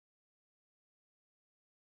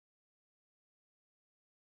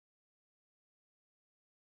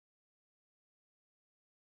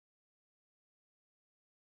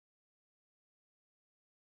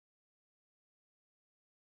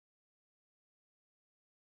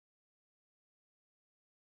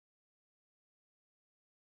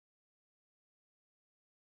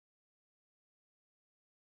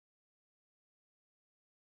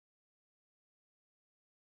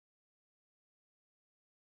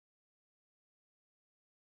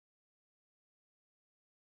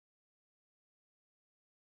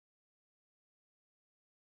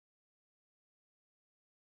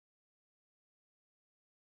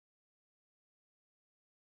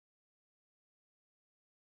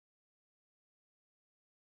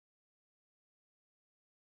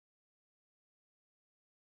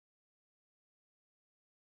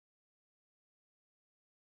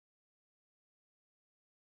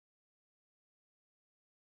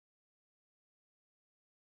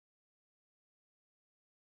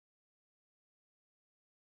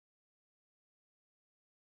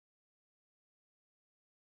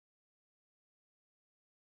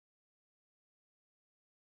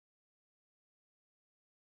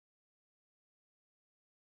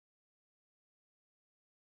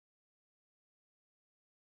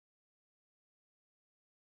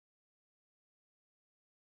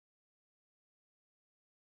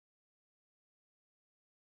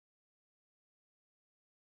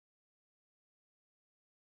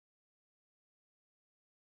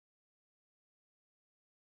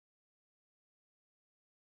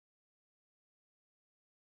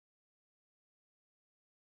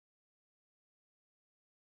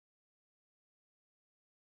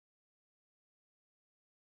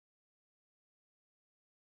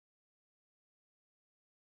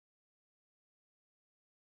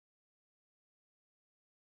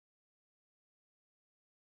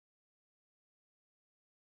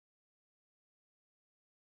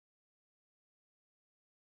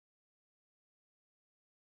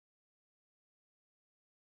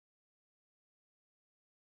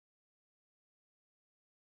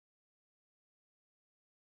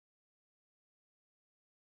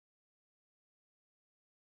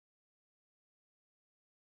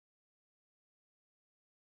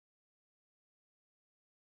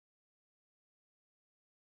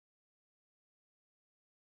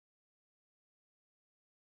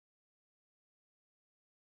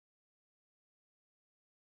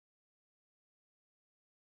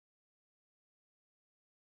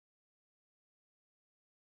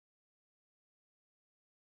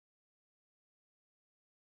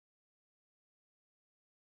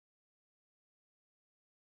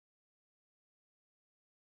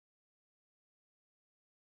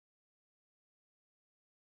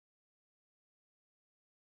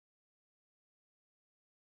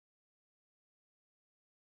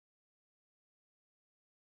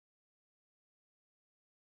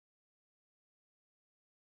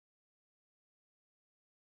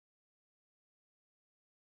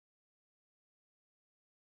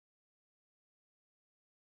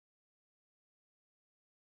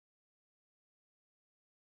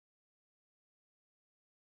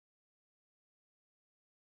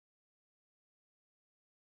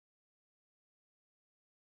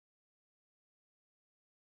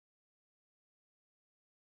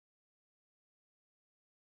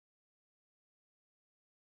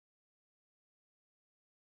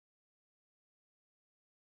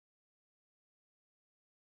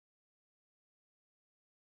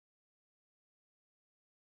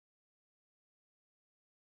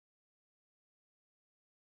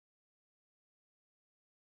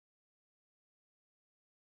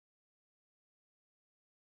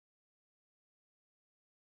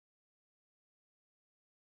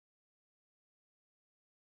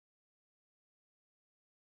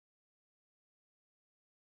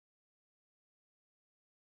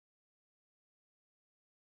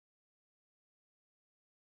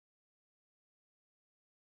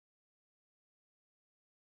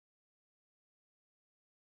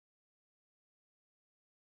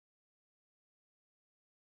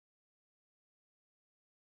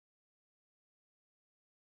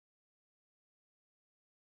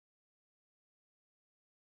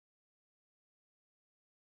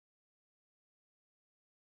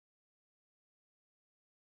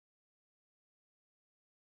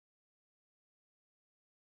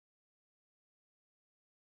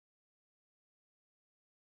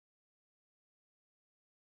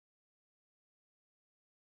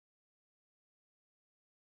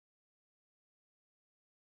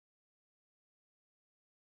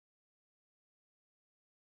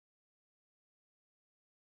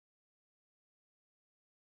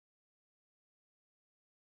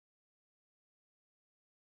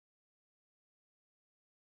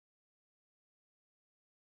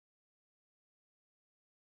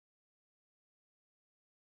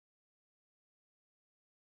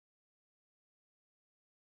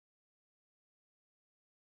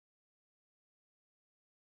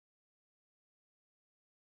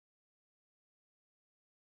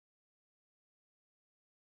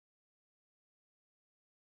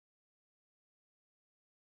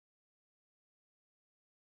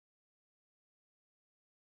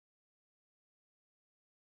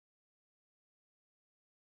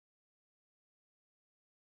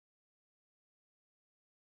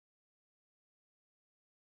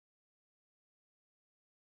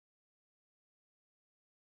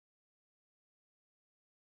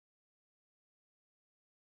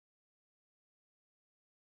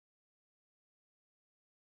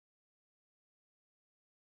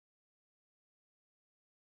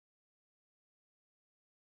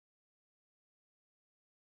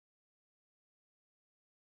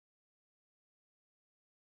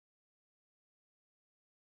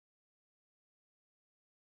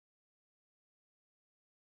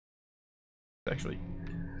actually.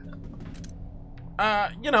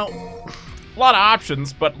 You know, a lot of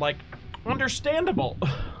options, but like, understandable.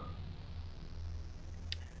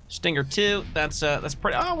 Stinger 2, that's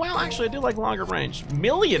pretty, oh, well, actually, I do like longer range.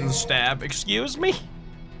 Million stab, excuse me?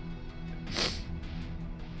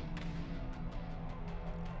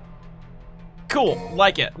 Cool,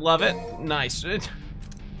 like it, love it, nice. You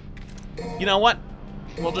know what?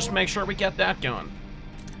 We'll just make sure we get that going.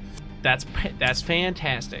 That's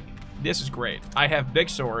fantastic. This is great. I have big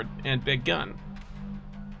sword and big gun.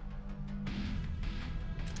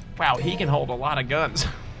 Wow, he can hold a lot of guns.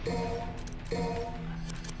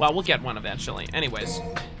 Well, we'll get one eventually. Anyways.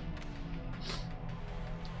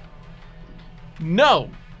 No!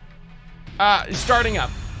 Starting up.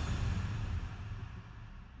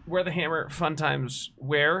 Where the hammer, fun times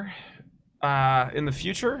where? In the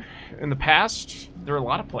future? In the past? There are a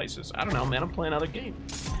lot of places. I don't know, man, I'm playing another game.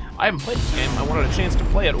 I haven't played this game. I wanted a chance to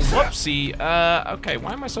play it. Whoopsie. Okay,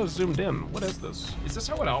 why am I so zoomed in? What is this? Is this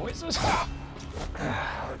how it always is?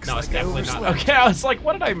 No, it's definitely not. Okay, I was like,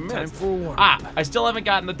 what did I miss? Ah, I still haven't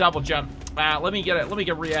gotten the double jump. Let me get it. Let me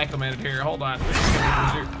get reacclimated here. Hold on.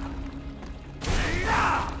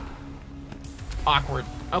 Awkward.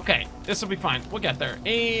 Okay, this will be fine. We'll get there.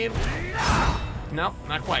 And no,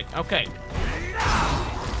 not quite. Okay.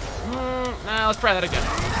 Now let's try that again.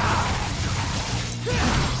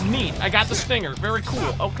 Neat. I got the stinger. Very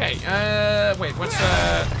cool. Okay. Wait. What's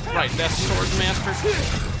right? That's Sword Master.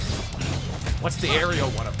 What's the aerial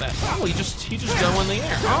one of that? Oh, he just go in the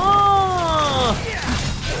air. Oh!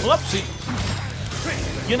 Whoopsie.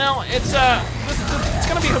 You know, it's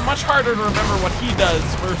gonna be much harder to remember what he does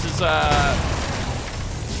versus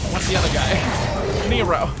what's the other guy?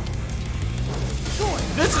 Nero.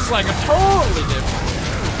 This is like a totally different.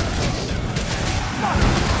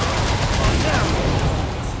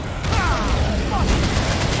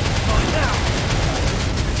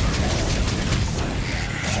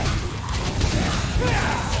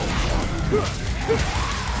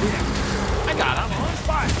 I got him.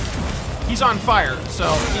 He's on fire, so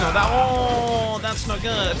you know that. Oh, that's no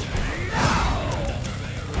good.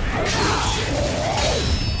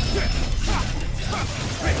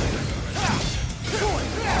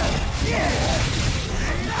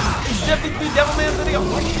 Is definitely Devilman video?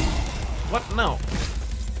 What? No.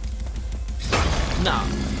 No.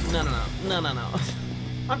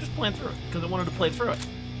 I'm just playing through it because I wanted to play through it.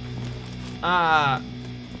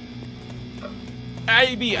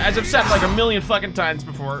 As I've said like a million fucking times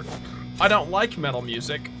before, I don't like metal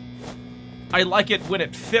music. I like it when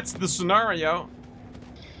it fits the scenario,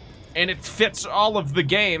 and it fits all of the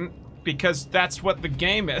game, because that's what the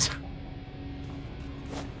game is.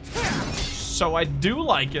 So I do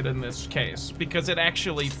like it in this case, because it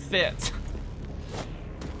actually fits.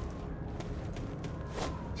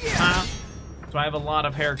 So I have a lot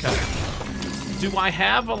of haircut. Do I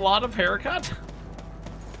have a lot of haircut?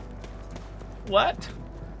 What?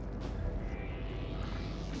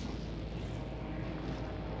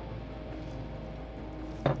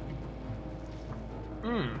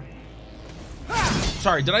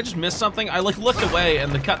 Sorry, did I just miss something? I like looked away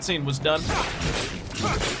and the cutscene was done.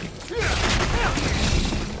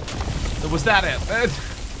 Was that it?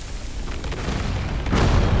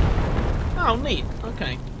 Oh, neat.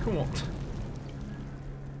 Okay, cool.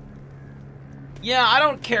 Yeah, I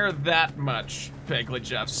don't care that much, Pegly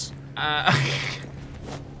Jeffs. I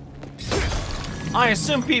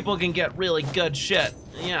assume people can get really good shit.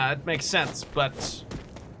 Yeah, it makes sense, but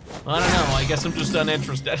I don't know. I guess I'm just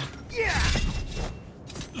uninterested.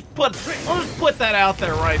 I'll just put that out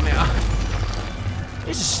there right now.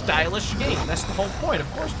 It's a stylish game. That's the whole point.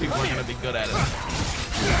 Of course, people are gonna be good at it.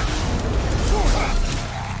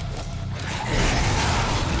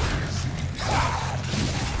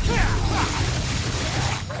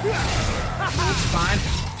 It's fine.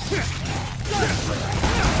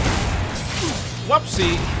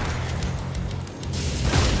 Whoopsie.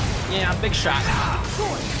 Yeah, big shot.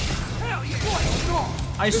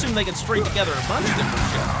 I assume they can string together a bunch of different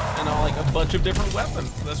shit. And like a bunch of different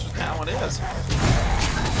weapons. That's just how it is.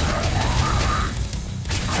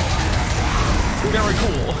 Very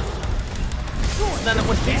cool. And then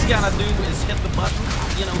what he's gotta do is hit the button.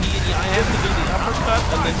 You know, I have to do the uppercut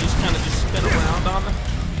and then just kind of just spin around on them.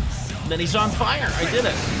 And then he's on fire. I did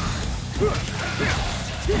it.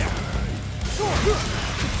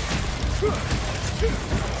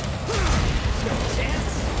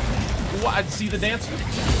 What? See the dance?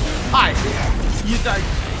 Hi.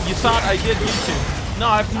 You thought I did YouTube? No,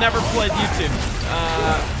 I've never played YouTube.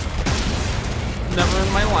 Never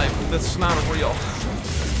in my life. This is not real.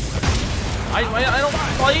 I don't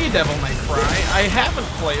play Devil May Cry. I haven't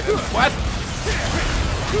played it. What?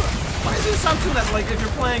 Why is the assumption that, like, if you're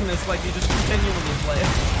playing this, like, you just continually play it?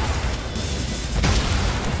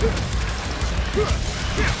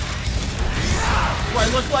 Do I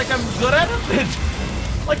look like I'm good at it?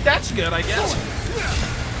 Like, that's good, I guess.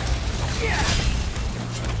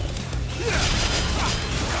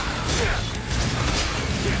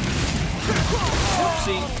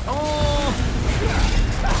 Oopsie. Oh!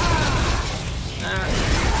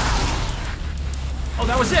 Oh,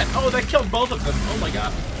 that was it. Oh, that killed both of them. Oh my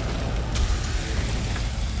god.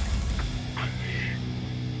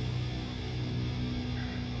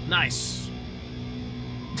 Nice.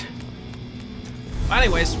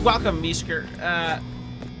 Anyways, welcome, Meesker.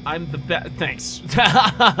 I'm the best. Thanks.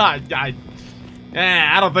 I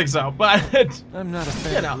don't think so, but I'm not a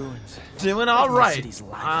fan of ruins. Doing all right.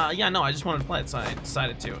 Yeah, no, I just wanted to play it, so I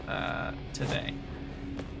decided to today.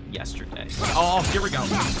 Yesterday. Oh, here we go.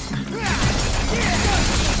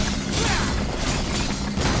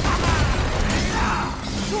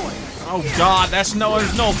 Oh god, there's no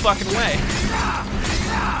fucking way.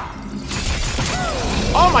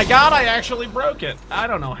 Oh my god, I actually broke it. I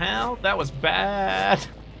don't know how. That was bad.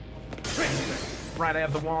 Right, I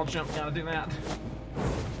have the wall jump. Gotta do that.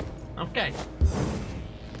 Okay.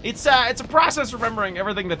 It's a process remembering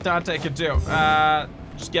everything that Dante could do.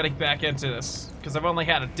 Just getting back into this because I've only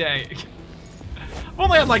had a day. I've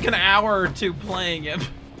only had like an hour or two playing it.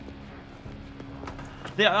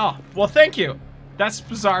 Yeah. Oh, well, thank you. That's a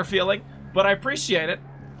bizarre feeling, but I appreciate it.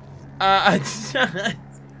 I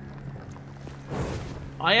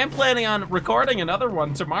am planning on recording another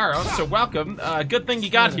one tomorrow, so welcome. Good thing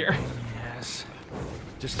you got here. Yes.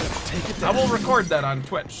 Just take it down. I will record that on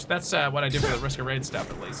Twitch. That's what I do for the Risk of Raid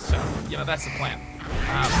stuff, at least. So, you know, that's the plan.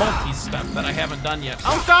 Multi stuff that I haven't done yet.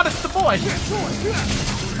 Oh god, it's the boy!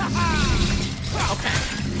 Okay.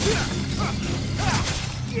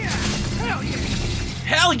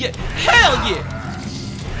 Hell yeah! Hell yeah!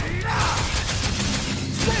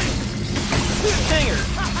 Hanger.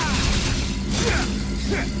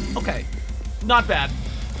 Okay. Not bad.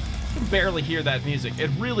 I can barely hear that music.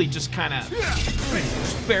 It really just kind of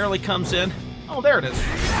just barely comes in. Oh, there it is.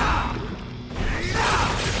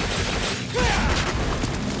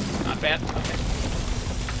 Not bad. Okay.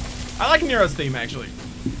 I like Nero's theme, actually.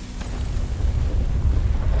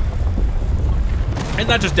 Isn't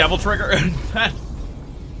that just Devil Trigger?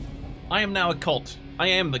 I am now a cult. I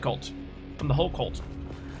am the cult. I'm the whole cult.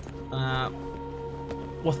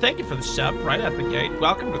 Well, thank you for the sub right at the gate.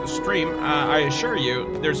 Welcome to the stream. I assure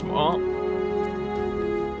you, there's more.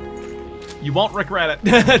 You won't regret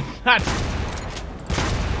it. I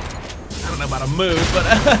don't know about a mood, but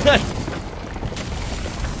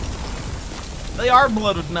they are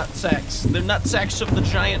bloated nutsacks. They're nutsacks of the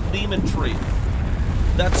giant demon tree.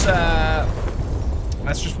 That's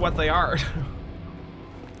just what they are.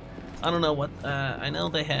 I don't know what. I know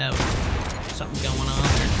they have something going on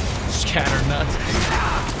there. Scatter nuts.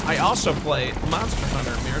 I also play Monster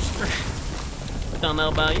Hunter, Mirror. Don't know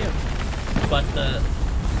about you, but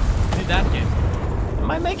do that game. Am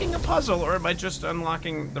I making a puzzle, or am I just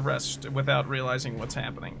unlocking the rest without realizing what's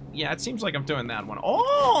happening? Yeah, it seems like I'm doing that one.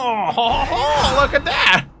 Oh, look at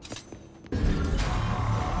that!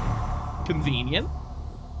 Convenient.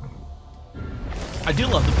 I do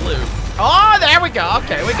love the blue. Oh, there we go.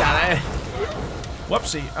 Okay, we got it.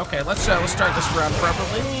 Whoopsie. Okay, let's start this round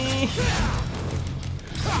properly.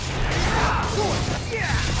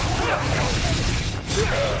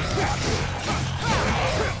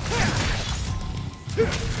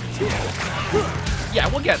 Yeah,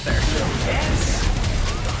 we'll get there.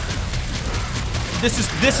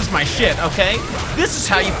 This is my shit, okay? This is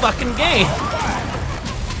how you fucking game.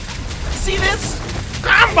 See this?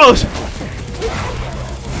 Combos!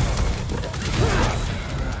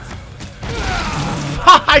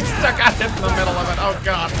 I stuck out in the middle of it. Oh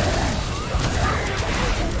god.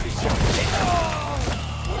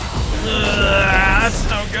 That's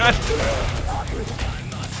no good.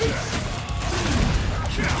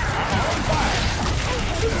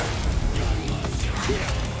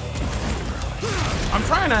 I'm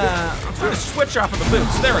trying to switch off of the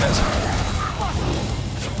boots. There it is.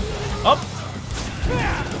 Up.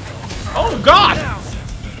 Oh god.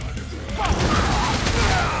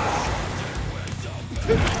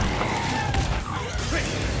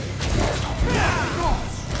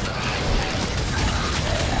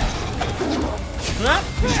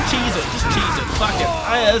 Just tease it. Just tease it. Fuck it.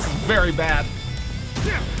 This is very bad.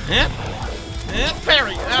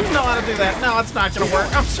 Parry. I don't know how to do that. No, it's not gonna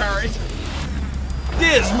work. I'm sorry.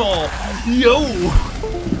 Dismal. Yo.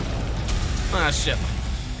 Ah, shit.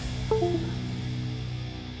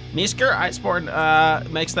 Miesker,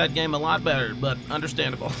 Iceborne makes that game a lot better, but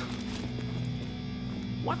understandable.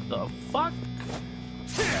 What the fuck?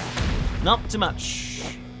 Not too much.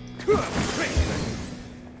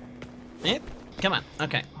 Eh? Come on.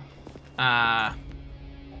 Okay.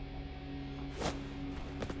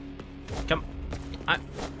 Come.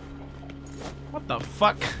 What the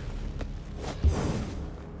fuck?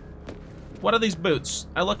 What are these boots?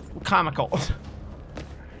 I look comical.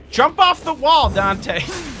 Jump off the wall, Dante.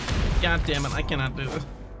 God damn it, I cannot do this.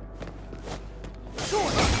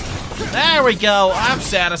 There we go. I'm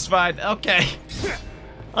satisfied. Okay.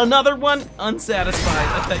 Another one? Unsatisfied.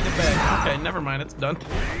 I take it back. Okay, never mind. It's done.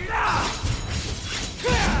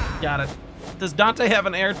 Got it. Does Dante have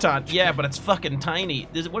an air taunt? Yeah, but it's fucking tiny.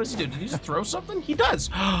 What does he do? Did he just throw something? He does.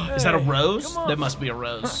 Is that a rose? That must be a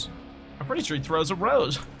rose. I'm pretty sure he throws a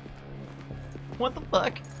rose. What the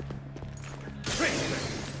fuck?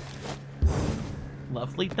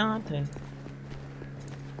 Lovely Dante.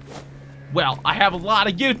 Well, I have a lot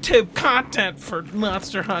of YouTube content for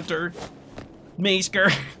Monster Hunter.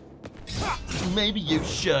 Miesker. Maybe you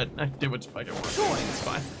should. I do what's fucking work. It's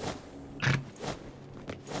fine.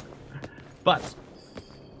 But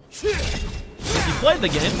if you played the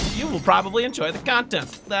game, you will probably enjoy the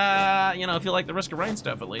content. You know, if you like the Risk of Rain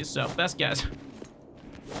stuff at least. So, best guess.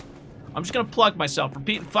 I'm just gonna plug myself.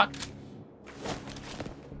 Repeat. Fuck.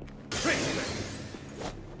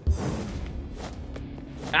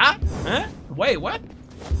 Ah? Huh? Wait, what?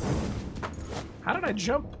 How did I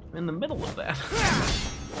jump in the middle of that?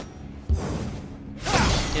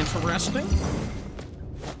 Interesting.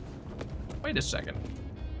 Wait a second.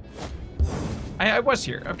 I was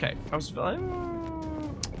here. Okay. I was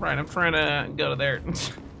right. I'm trying to go to there.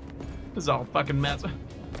 This is all fucking mess.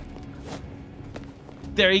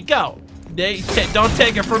 There you go. Don't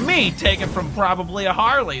take it from me. Take it from probably a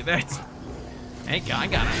Harley. That's. Hey, I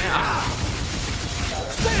got it now.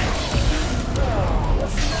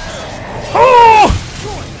 Oh!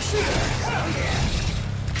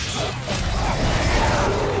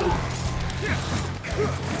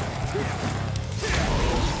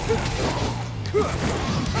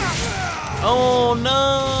 Oh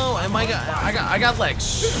no! I got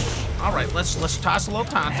legs. All right, let's toss a little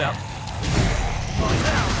taunt out.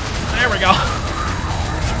 There we go.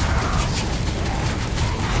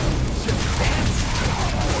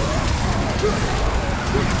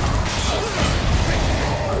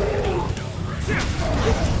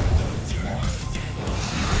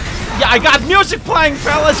 Yeah, I got music playing,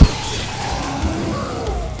 fellas.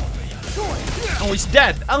 Oh, he's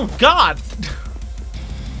dead. Oh God.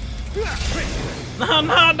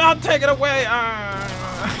 No, don't take it away.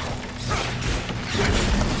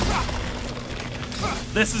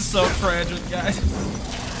 This is so tragic, guys.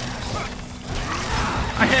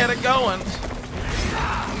 I had it going.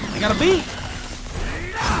 I got a beat.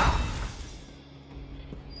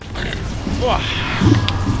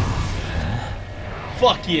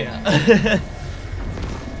 Fuck yeah.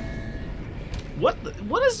 What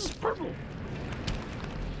is this purple?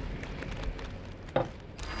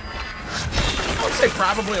 I would say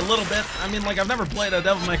probably a little bit. I mean, like, I've never played a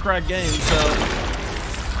Devil May Cry game, so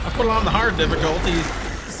I put it on the hard difficulty,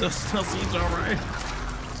 so it still seems alright.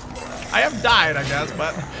 I have died, I guess,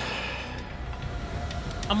 but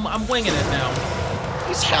I'm winging it now.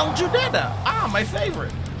 He's Hell Judetta. Ah, my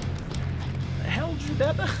favorite. Hell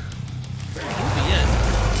Judetta? Yeah.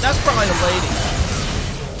 That's probably the lady.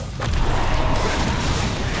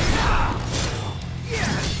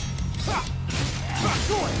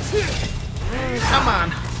 Come on.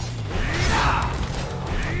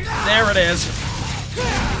 There it is.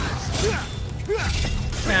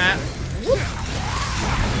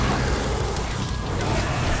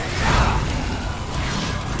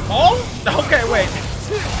 Oh? Okay, wait.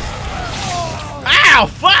 Ow,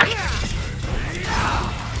 fuck!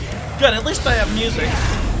 Good, at least I have music.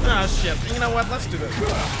 Oh, shit. You know what? Let's do this.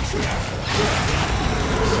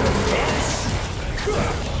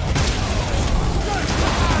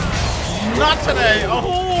 Not today.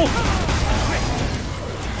 Oh!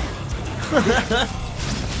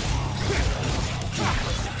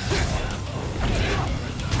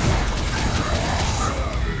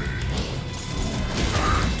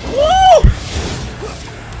 Woo!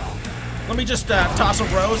 Let me just toss a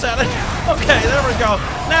rose at it. Okay, there we go.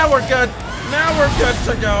 Now we're good. Now we're good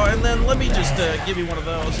to go. And then let me just give you one of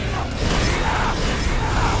those.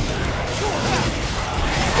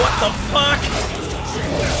 What the fuck?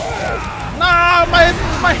 No, my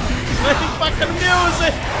fucking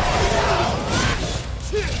music!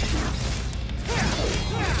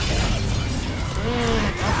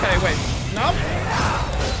 Okay, wait. Nope.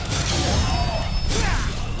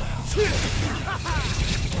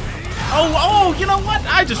 Oh, you know what?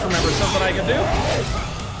 I just remembered something I can do.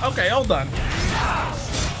 Okay, hold on.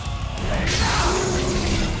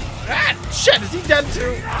 Ah, shit, is he dead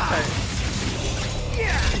too? Okay.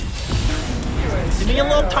 Give me a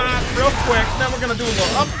little taunt real quick, then we're gonna do a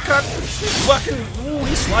little uppercut. Fucking, ooh,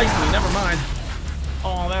 he sliced me, never mind.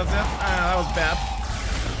 Oh, that was it? Ah, that was bad.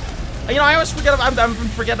 You know, I always forget, I've been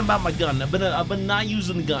forgetting about my gun. I've been not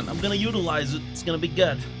using the gun. I'm gonna utilize it, it's gonna be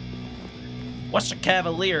good. What's a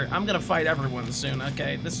cavalier? I'm gonna fight everyone soon,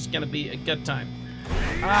 okay? This is gonna be a good time.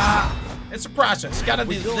 It's a process. Gotta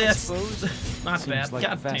do this. Not bad. Like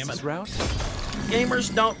God damn it. route.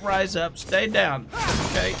 Gamers, don't rise up. Stay down.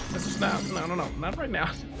 Okay? This is not... No. Not right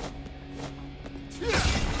now.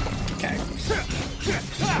 Okay.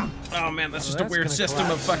 Oh, man. That's just a weird system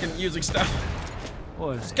of fucking using stuff.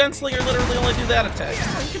 Does Gunslinger literally only do that attack?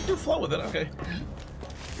 Oh, you can do flow with it. Okay.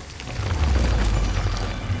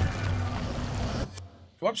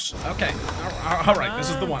 Whoops. Okay. All right. This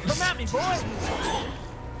is the one. Come at me, boy.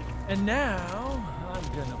 And now I'm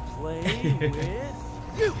gonna play with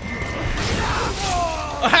you.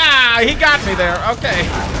 Ah, he got me there. Okay.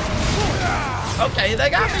 Okay, they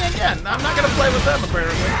got me again. I'm not gonna play with them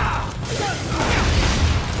apparently.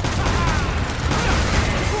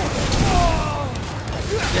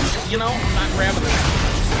 You know, I'm not grabbing it.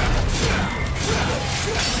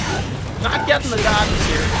 Not getting the dodges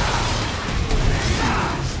here.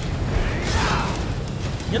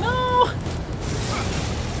 You know.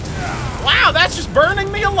 Wow, that's just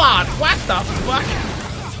burning me a lot. What the fuck?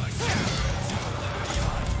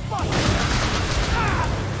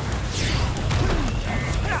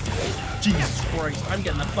 Jesus Christ, I'm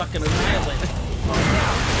getting fucking annihilated.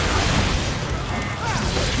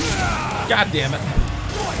 God damn it.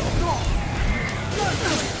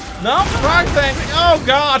 No, wrong thing. Oh,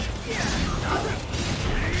 God.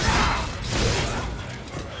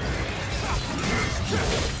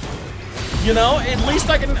 You know, at least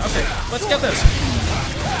I can... Okay, let's get this.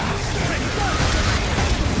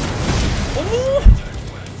 Ooh.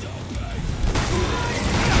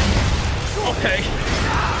 Okay.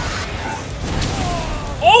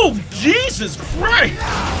 Oh, Jesus Christ!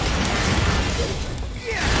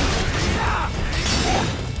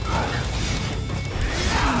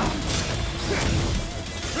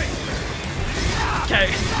 Okay.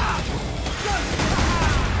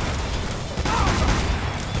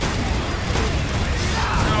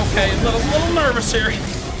 Okay, a little nervous here.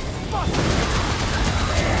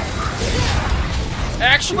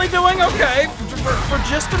 Actually doing okay for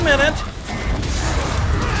just a minute.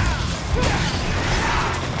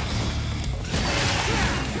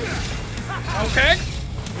 Okay.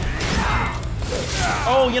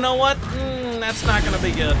 Oh, you know what? That's not gonna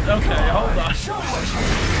be good. Okay, hold on.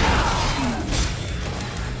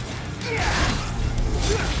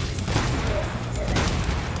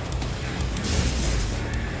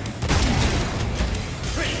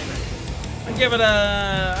 I give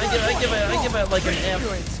it like an F,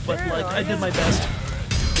 but like I did my best.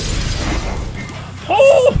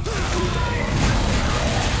 Oh!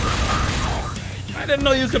 I didn't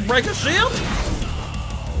know you could break a shield.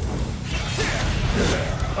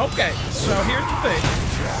 Okay, so here's the thing.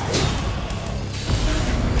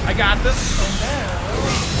 I got this.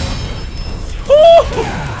 Woo!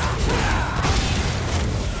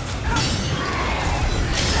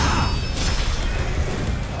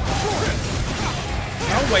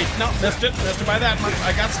 Oh wait, no, missed it by that much.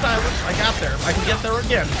 I got stylish. I got there. I can get there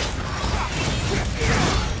again.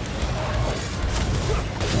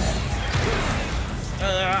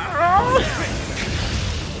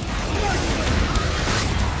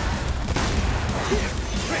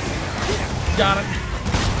 Got it.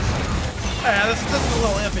 Yeah, this is a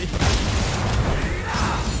little iffy.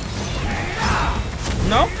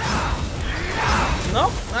 Nope.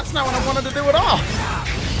 Nope, that's not what I wanted to do at all.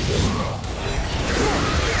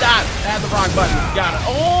 Got it. Had the wrong button. Got it.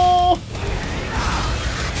 Oh!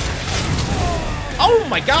 Oh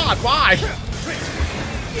my God, why?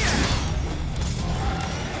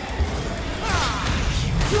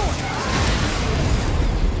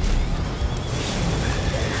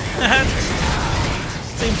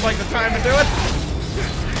 Seems like the time to do it.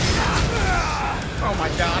 Oh my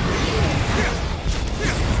God.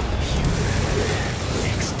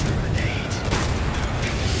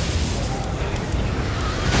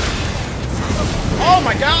 Oh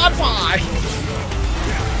my God, why?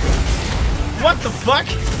 What the fuck?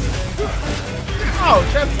 Oh,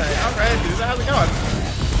 Sensei. Alright, dude, how's it going?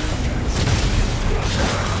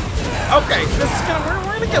 Okay, this is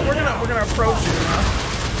we're gonna approach it now.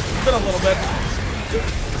 It's been a little bit.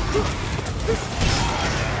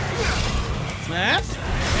 Snap.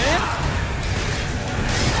 And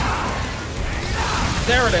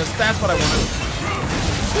There it is. That's what I wanted.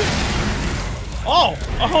 Oh!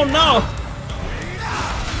 Oh no!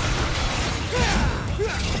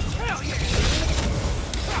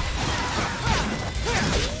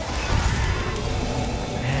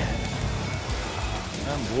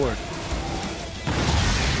 I'm bored.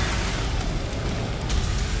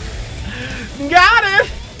 Got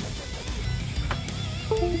it!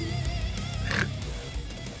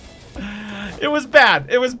 It was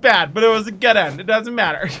bad. It was bad, but it was a good end. It doesn't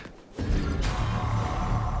matter.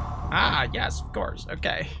 Ah, yes, of course.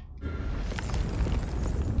 Okay.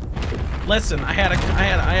 Listen, I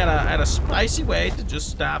had a spicy way to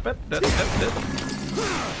just stop it.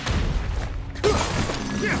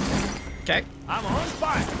 Okay. I'm on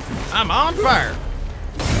fire. I'm on fire.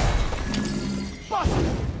 Buster.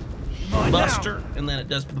 Buster, and then it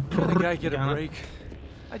does. Can the guy get a break?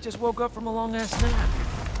 I just woke up from a long ass nap.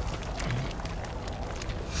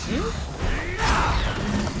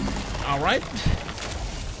 All right.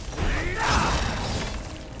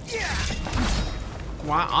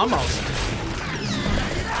 Wow, almost.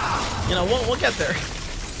 You know, we'll get there.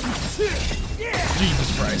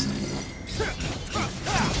 Jesus Christ.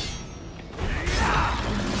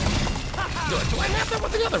 Do I have that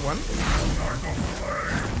with the other one?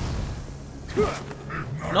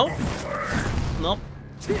 Nope. Nope.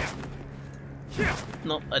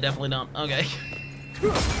 Nope, I definitely don't. Okay.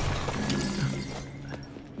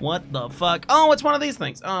 What the fuck? Oh, it's one of these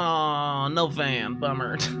things. Oh, no van.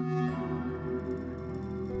 Bummer.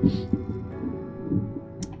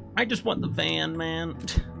 I just want the van, man.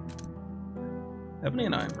 Ebony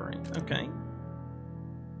and Ivory. Okay.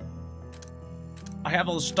 I have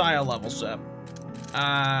all the style levels up.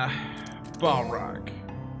 Balrog.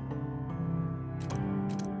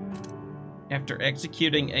 After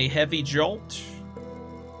executing a heavy jolt.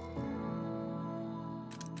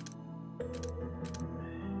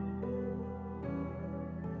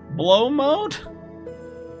 Blow mode?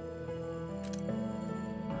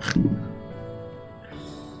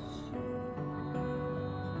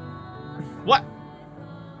 What?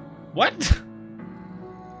 What?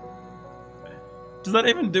 Does that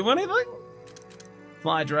even do anything?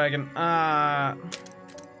 Fly Dragon.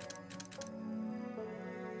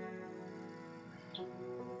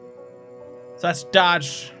 So that's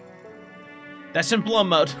dodge. That's in blow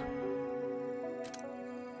mode.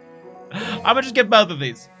 I'm gonna just get both of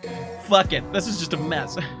these. Fuck it. This is just a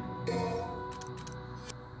mess.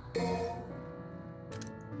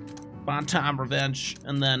 Bon Time Revenge.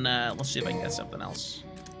 And then let's see if I can get something else.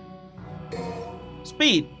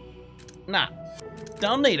 Speed. Nah.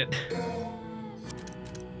 Don't need it.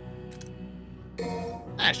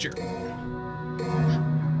 Ah, sure.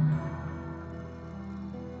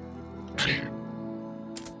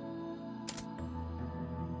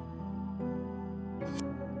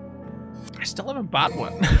 I still haven't bought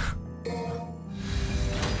one.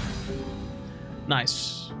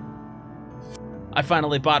 Nice. I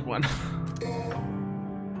finally bought one.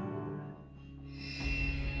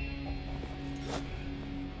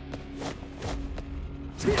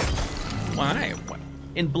 Why?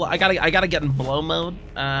 In I gotta get in blow mode.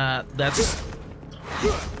 That's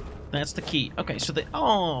the key. Okay, so they.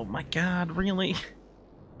 Oh my God! Really?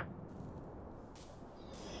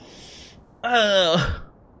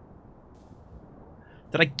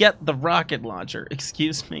 Did I get the rocket launcher?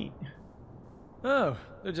 Excuse me. Oh,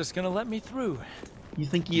 they're just gonna let me through. You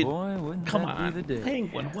think you'd... Boy, wouldn't Come that on, be the day.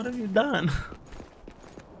 Penguin, what have you done?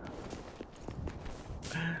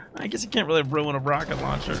 I guess you can't really ruin a rocket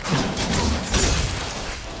launcher.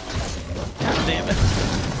 God damn it.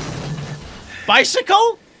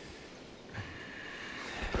 Bicycle?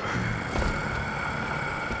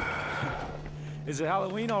 Is it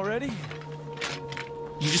Halloween already?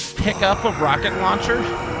 You just pick up a rocket launcher?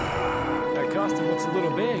 That costume looks a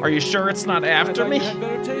little big. Are you sure it's not after me? You had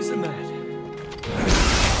better taste than that.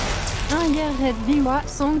 Arrête dis-moi,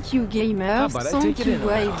 thank you gamer, but I thank take it you in.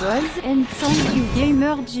 Wables, and thank you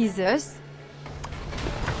gamer Jesus.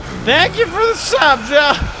 Thank you for the sub,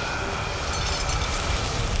 Joe!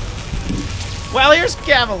 Well, here's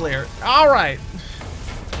Cavalier. Alright.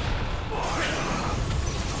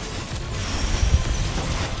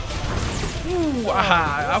 Ooh,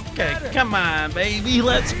 aha, okay, come on, baby,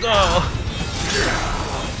 let's go.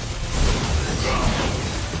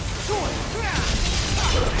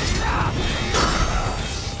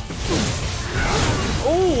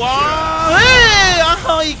 Ooh, hey!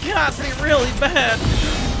 Oh, you got me really bad.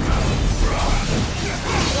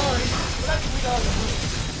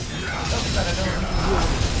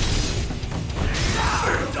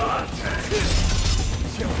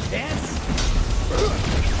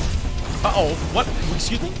 Uh-oh, what?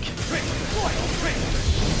 Excuse me?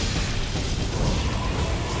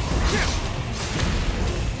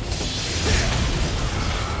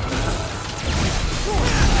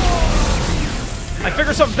 I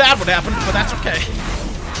figured something bad would happen, but that's okay.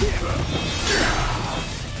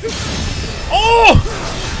 Oh!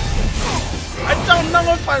 I don't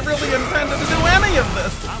know if I really intended to do any of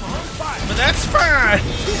this, but that's fine.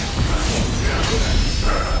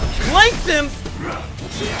 LinkedIn.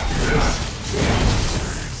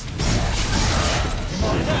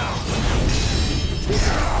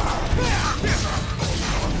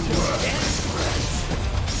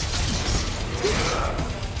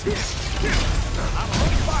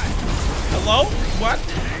 Hello? What?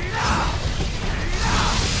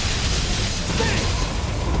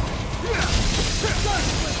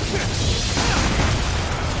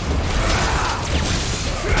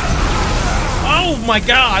 Oh my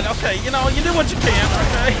god, okay, you know, you do what you can,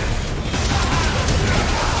 okay?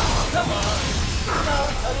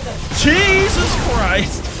 Jesus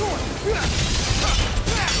Christ!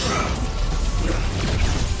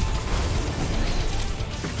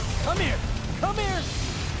 Come here! Come here!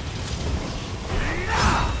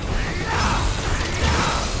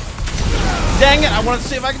 Dang it, I want to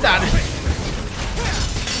see if I can dodge it.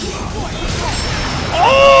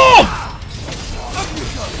 Oh!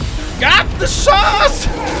 Got the sauce!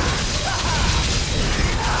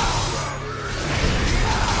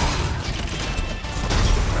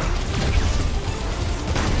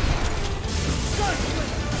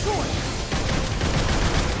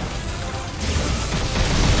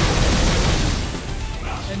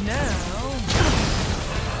 And now...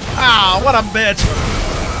 Ah, what a bitch.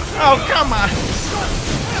 Oh, come on.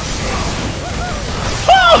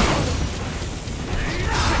 Oh!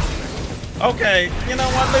 Okay, you know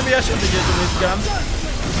what? Maybe I should be using these guns.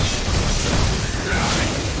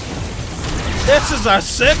 This is a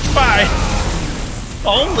sick fight.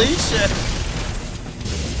 Holy shit.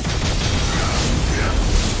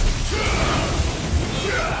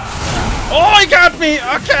 Oh, he got me.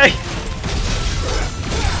 Okay.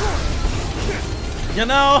 You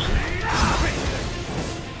know.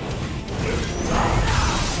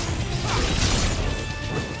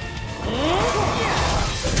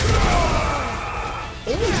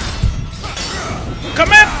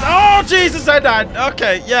 Come in! Oh, Jesus, I died.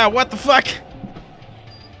 Okay, yeah, what the fuck?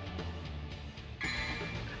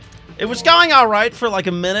 It was going alright for like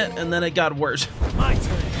a minute, and then it got worse. My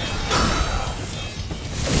turn.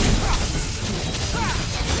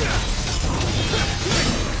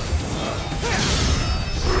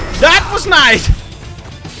 That was nice!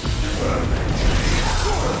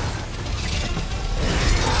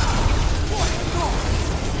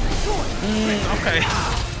 Okay.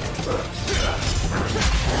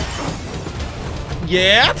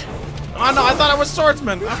 Yeah? Oh no, I thought I was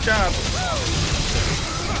swordsman. Oh god.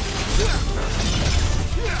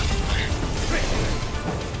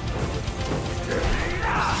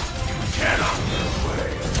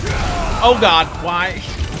 Oh god, why?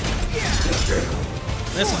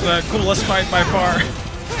 This is the coolest fight by far.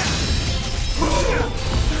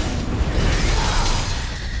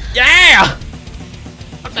 Yeah!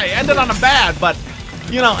 Okay, ended on a bad, but,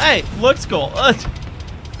 you know, hey, looks cool.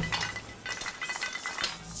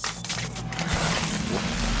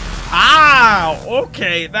 Ah,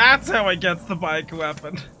 okay, that's how it gets the bike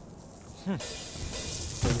weapon.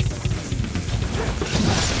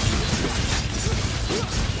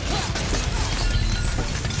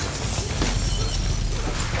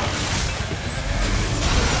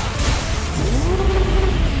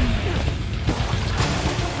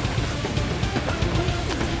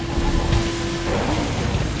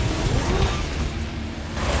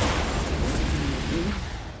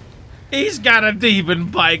 He's got a demon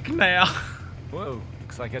bike now. Whoa,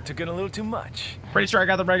 looks like I took in a little too much. Pretty sure I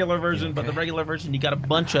got the regular version, You but the okay? regular version you got a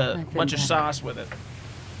bunch of sauce with it.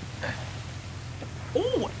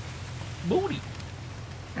 Ooh, booty.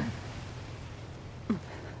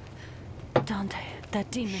 Dante,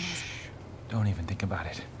 that demon is... Don't even think about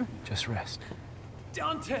it. Just rest.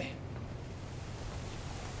 Dante!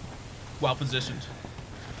 Well positioned.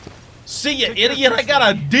 See ya, idiot! I got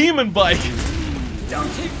a demon bike.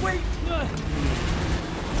 Dante, wait!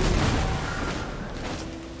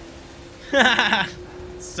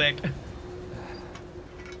 Sick.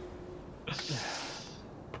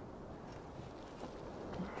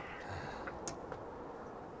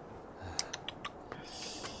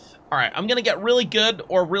 Alright, I'm gonna get really good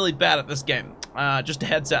or really bad at this game. Just a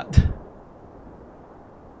heads up.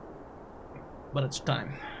 But it's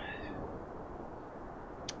time.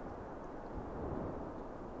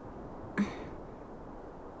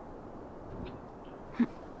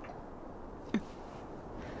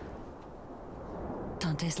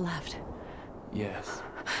 Dante's left. Yes.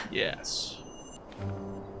 Yes.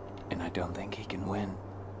 And I don't think he can win.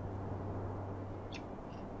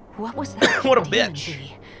 What was that? What a demon bitch.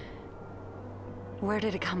 bee? Where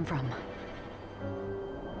did it come from?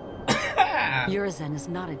 Urizen is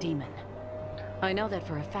not a demon. I know that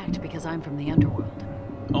for a fact because I'm from the underworld.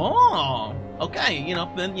 Oh, okay. You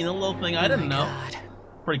know, then, you know, little thing I didn't know. God.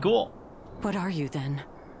 Pretty cool. What are you then?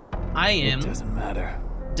 I It am doesn't matter.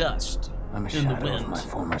 dust I'm a in the shadow wind. of my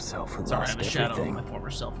former self who Sorry, lost I'm a shadow of everything. my former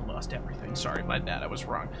self who lost everything. Sorry, my bad. I was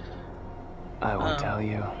wrong. I will tell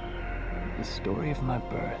you the story of my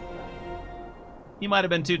birth. He might have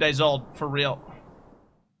been 2 days old, for real.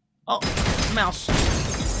 Oh, mouse.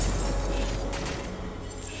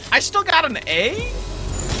 I still got an A?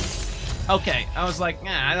 Okay, I was like,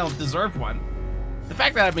 nah, I don't deserve one. The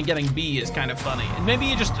fact that I've been getting B is kind of funny. And maybe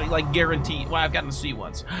you just, like, guarantee... Well, I've gotten a C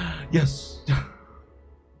once. Yes.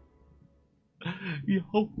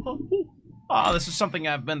 Oh, this is something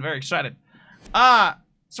I've been very excited.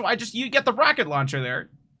 So you get the rocket launcher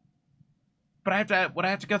there. But would I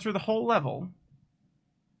have to go through the whole level?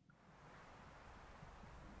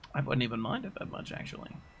 I wouldn't even mind it that much,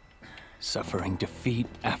 actually. Suffering defeat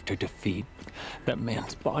after defeat, that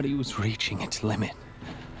man's body was reaching its limit,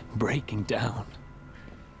 breaking down.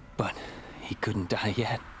 But he couldn't die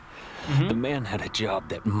yet. The man had a job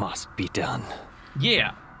that must be done.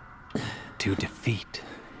 Yeah. To defeat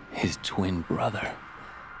his twin brother.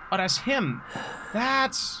 Oh, that's him.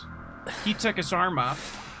 That's... He took his arm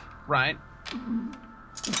off, right?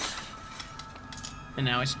 And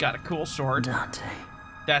now he's got a cool sword. Dante.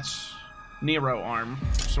 That's Nero arm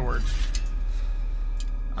sword.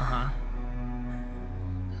 Uh-huh.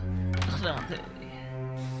 Dante.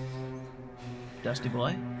 Dusty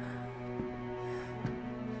boy.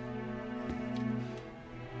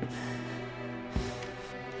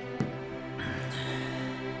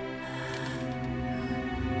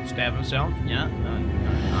 Stab himself? Yeah,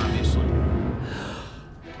 obviously.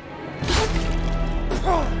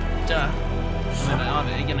 Duh.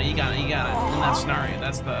 You got it. And that's Snarry.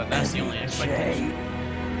 That's the only expectation.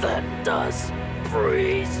 That does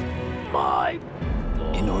freeze my...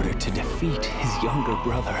 In order to defeat his younger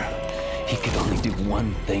brother, he could only do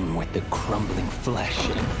one thing with the crumbling flesh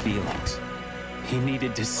and feelings. He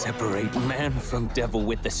needed to separate man from devil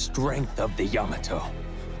with the strength of the Yamato.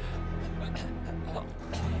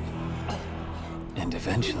 And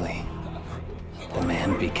eventually, the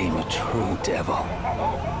man became a true devil.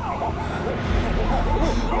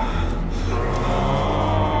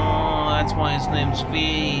 Oh, that's why his name's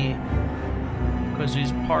V. Because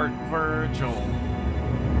he's part Virgil.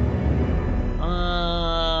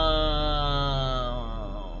 Oh.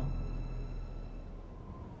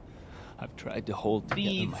 I've tried to hold together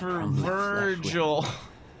V my for crumbling flesh with Virgil.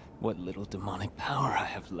 what little demonic power I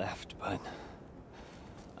have left, but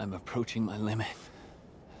I'm approaching my limit.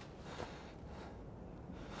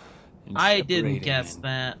 In I didn't separating guess and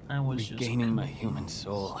that. I was just... regaining my human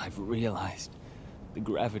soul, I've realized the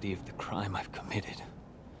gravity of the crime I've committed.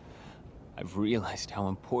 I've realized how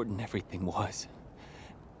important everything was.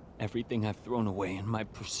 Everything I've thrown away in my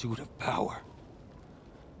pursuit of power.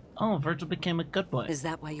 Oh, Virgil became a good boy. Is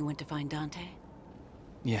that why you went to find Dante?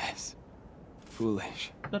 Yes.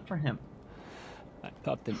 Foolish. Good for him. I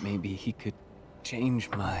thought that maybe he could change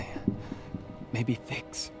maybe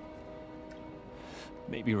fix.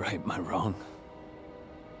 Maybe right my wrong.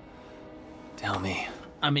 Tell me.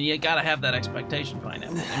 I mean, you gotta have that expectation by now.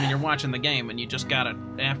 I mean, you're watching the game and you just got it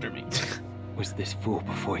after me. Was this fool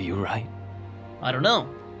before you, right? I don't know.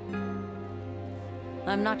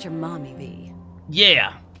 I'm not your mommy, V.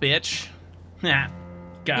 Yeah, bitch. Nah,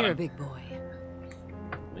 got You're a him. big boy.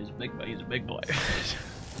 He's a big boy. He's a big boy.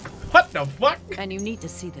 What the fuck? And you need to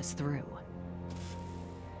see this through.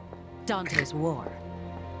 Dante's war.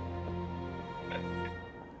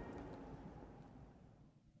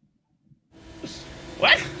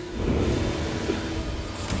 What?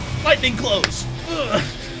 Lightning close. Ugh.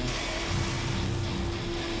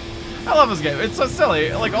 I love this game. It's so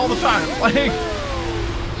silly, like all the time. Like,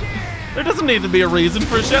 there doesn't need to be a reason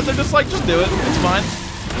for shit. They're just like, just do it. It's fine.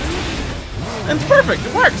 And it's perfect.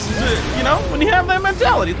 It works. You know, when you have that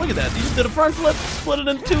mentality. Look at that. You just did a front flip, split it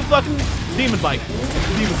into two fucking demon bike.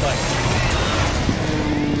 Demon bike.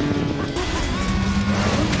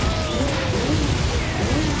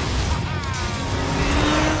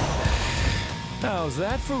 How's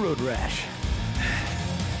that for road rash?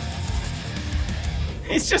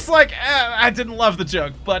 He's just like, I didn't love the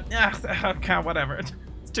joke, but okay, whatever. It's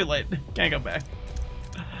too late. Can't go back.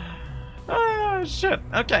 Oh shit.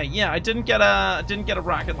 Okay, yeah, I didn't get a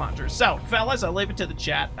rocket launcher. So, fellas, I'll leave it to the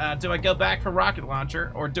chat. Do I go back for rocket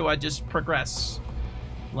launcher or do I just progress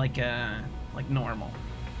like normal?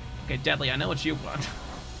 Okay, Deadly, I know what you want.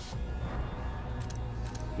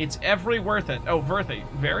 It's every worth it. Oh, worthy.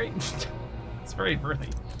 Very? It's very worthy.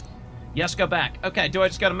 Yes, go back. Okay, do I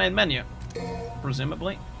just go to main menu?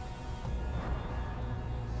 Presumably.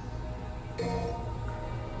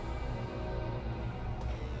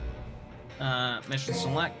 Mission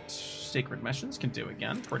select. Secret missions can do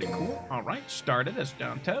again. Pretty cool. Alright, started as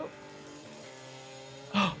Donto.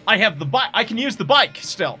 I have the bike. I can use the bike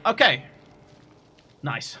still. Okay.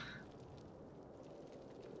 Nice.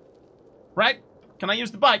 Right? Can I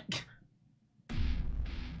use the bike?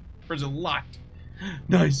 Or is it locked?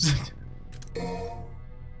 Nice.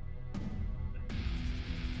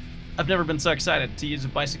 I've never been so excited to use a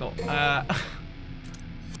bicycle.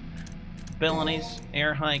 Abilities,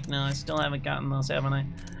 air hike. No, I still haven't gotten those, haven't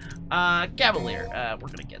I? Cavalier. We're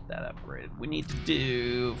gonna get that upgraded. We need to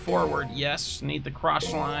do forward. Yes. Need the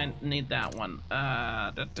cross line. Need that one.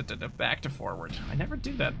 Back to forward. I never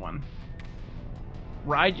do that one.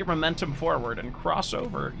 Ride your momentum forward and cross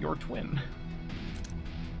over your twin.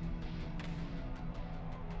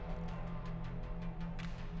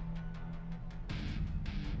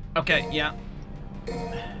 Okay, yeah.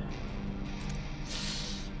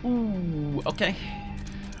 Ooh, okay.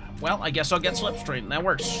 Well, I guess I'll get Slipstream. That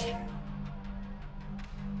works.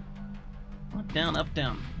 Up, down, up,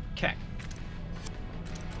 down. Okay.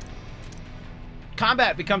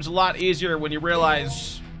 Combat becomes a lot easier when you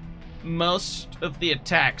realize most of the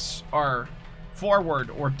attacks are forward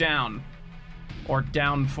or down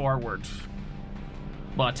forward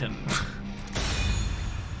button.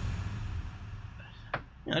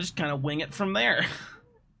 I just kind of wing it from there.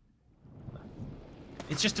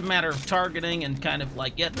 It's just a matter of targeting and kind of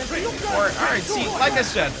like getting it for it. Alright, see, like I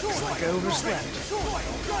said. Like I overslept.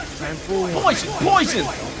 Poison!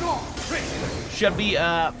 Should be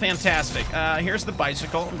fantastic. Here's the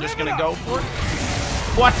bicycle. I'm just gonna go for it.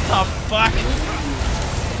 What the fuck?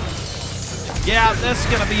 Yeah, this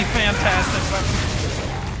is gonna be fantastic.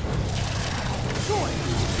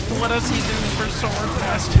 What does he do for sword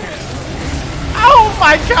master? Oh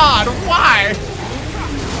my god, why?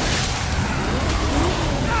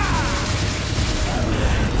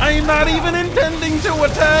 I'm not even intending to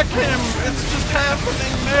attack him. It's just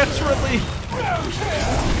happening naturally.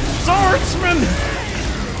 Swordsman!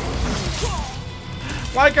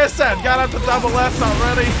 Like I said, got up to double S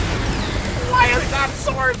already. Why is that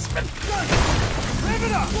swordsman? Rev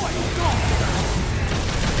it up!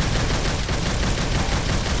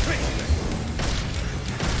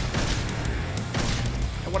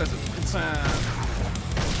 What is it? It's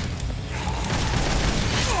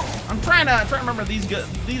I'm trying to remember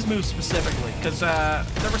these moves specifically, because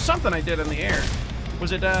there was something I did in the air.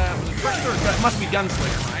 Was it first or it must be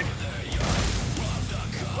Gunslinger, right?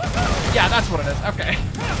 Yeah, that's what it is. Okay.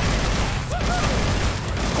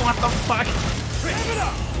 What the fuck?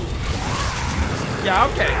 Yeah,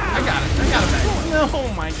 okay. I got it. Oh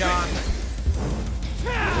my god.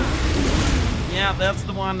 Yeah, that's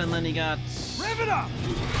the one, and then you got. Rev it up!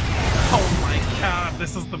 Oh my god,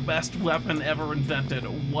 this is the best weapon ever invented.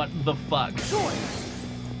 What the fuck?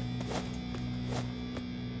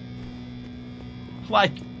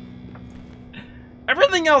 Like,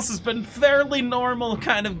 everything else has been fairly normal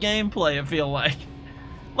kind of gameplay, I feel like.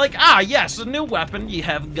 Like, yes, a new weapon. You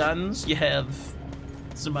have guns, you have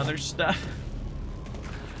some other stuff.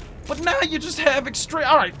 But now you just have extreme.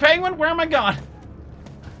 Alright, Penguin, where am I going?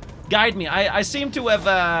 Guide me. I seem to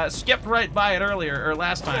have skipped right by it earlier, or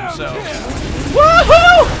last time, so.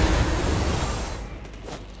 Woohoo!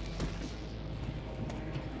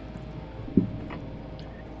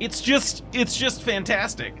 It's just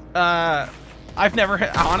fantastic. I've never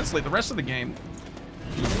honestly, the rest of the game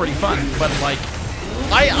is pretty fun, but like,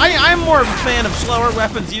 I'm more of a fan of slower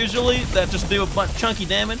weapons usually that just do a bunch chunky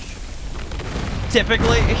damage.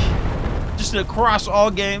 Typically, just across all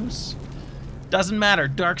games. Doesn't matter.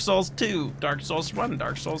 Dark Souls 2, Dark Souls 1,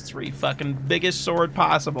 Dark Souls 3, fucking biggest sword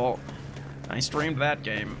possible. I streamed that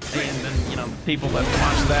game, and then, you know, people that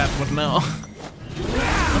watch that would know.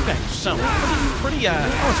 Okay, so, pretty,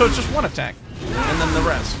 oh, so it's just one attack, and then the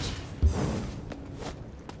rest.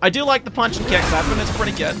 I do like the punch and kick weapon, it's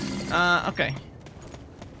pretty good. Okay.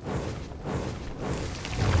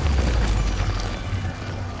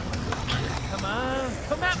 Come on,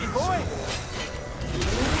 come at me, boy!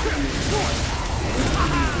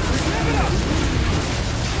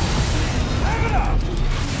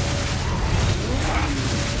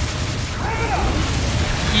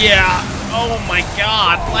 Yeah. Oh my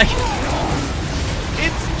god. Like,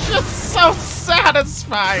 It's just so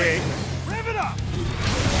satisfying. Rev it up!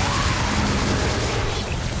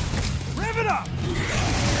 Rev it up!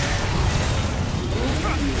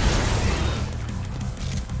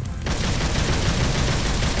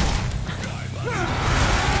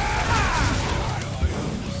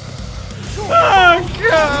 Oh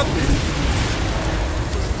god!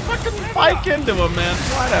 Fucking bike into him, man.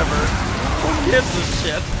 Whatever. Who gives a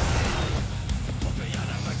shit?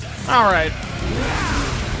 Alright.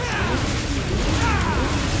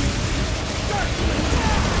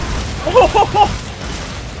 Oh!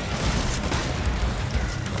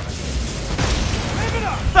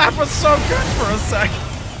 That was so good for a sec.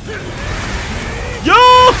 Yo!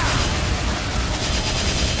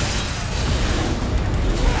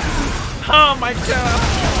 Oh my god.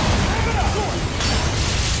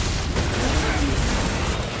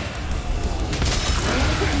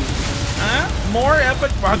 More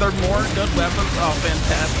epic. Are there more good weapons? Oh,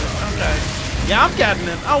 fantastic. Okay. Yeah, I'm getting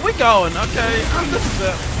it. Oh, we going. Okay. This is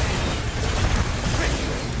it.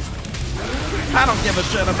 I don't give a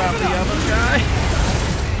shit about the other guy.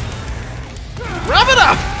 Rev it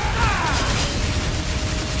up!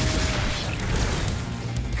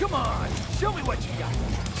 Come on, show me what you got.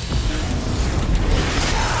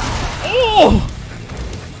 Oh!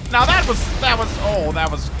 Now that was,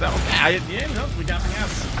 okay, yeah, we got the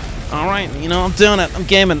S. All right, you know, I'm doing it. I'm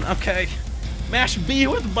gaming. Okay. Mash B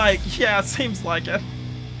with bike. Yeah, seems like it.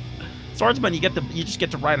 Swordsman, you just get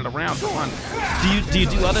to ride it around. Come on. Do you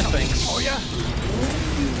do other things? Oh yeah.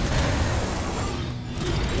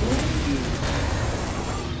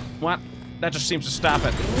 What? That just seems to stop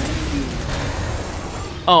it.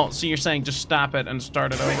 Oh, so you're saying just stop it and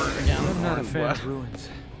start it over again? I'm not a Or fan what? of ruins.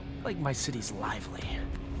 Like my city's lively.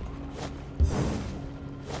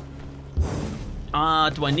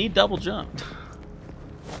 Do I need double jump?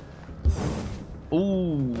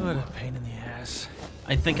 Ooh. What a pain in the ass.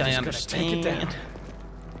 I think I Just gotta take it understand.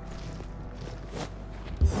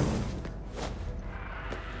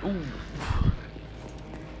 down. Ooh.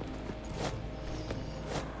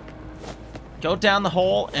 Go down the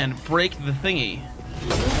hole and break the thingy.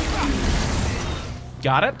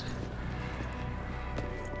 Got it?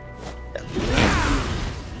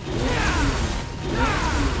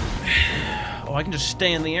 Oh, I can just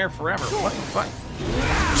stay in the air forever. What the fuck?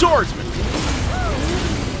 Swordsman!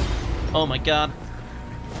 Oh my god.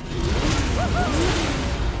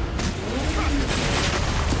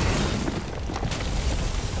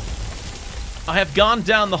 I have gone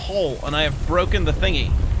down the hole and I have broken the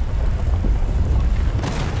thingy.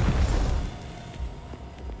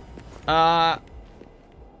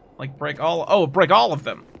 Like break all of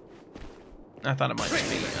them. I thought it might just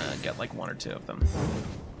be, get like one or two of them.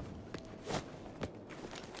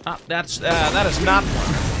 Ah, that is not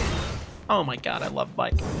one. Oh my god, I love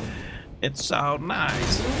bike. It's so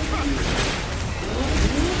nice.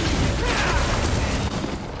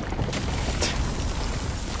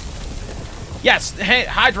 Yes, hey,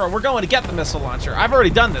 Hydra, we're going to get the missile launcher. I've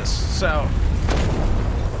already done this, so...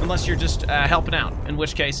 Unless you're just helping out, in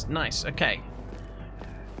which case, nice, okay.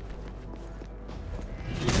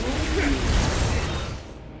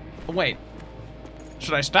 Wait.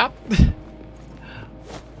 Should I stop?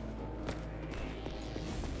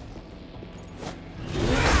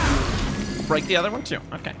 Break the other one too,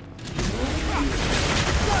 okay.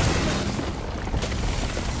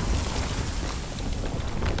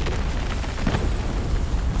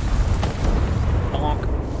 Bonk.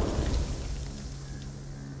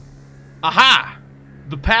 Aha!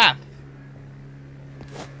 The path.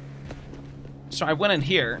 So I went in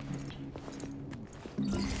here.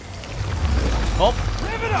 Oh.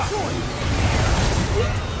 Rev it up!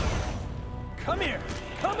 Come here!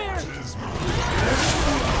 Come here!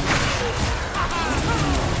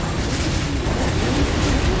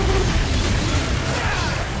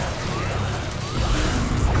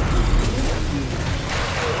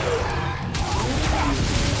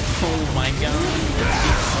 Oh my god.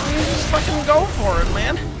 Just fucking go for it,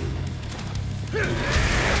 man.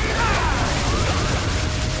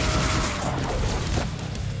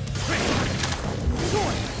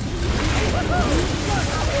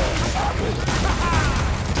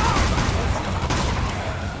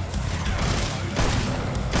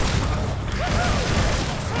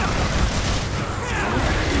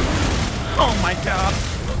 Oh my god.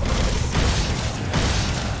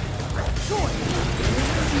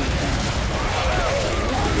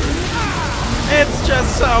 It's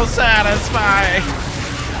just so satisfying.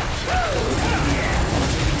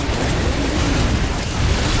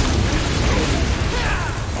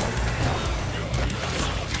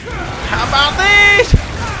 How about these?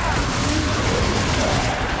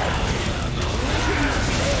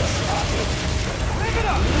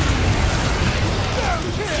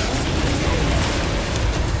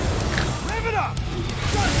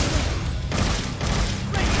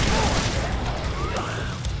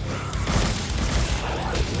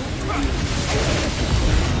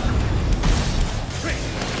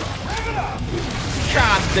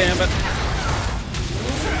 damn it.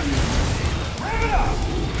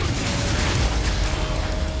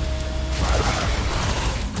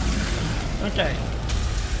 Okay.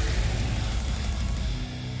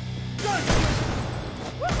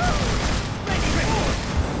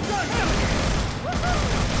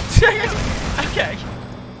 Okay.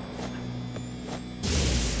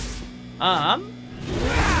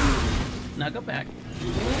 Now go back.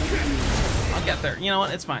 I'll get there. You know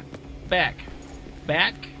what? It's fine. Back.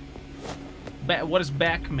 Back? What does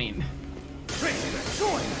back mean?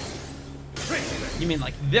 You mean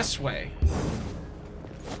like this way?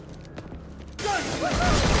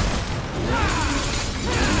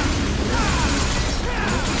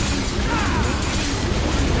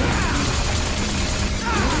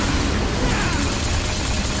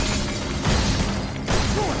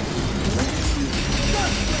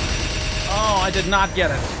 Oh, I did not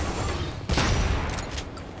get it.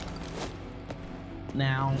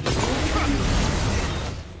 Now.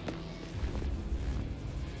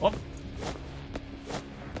 Oh.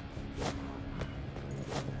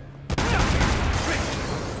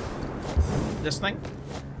 This thing?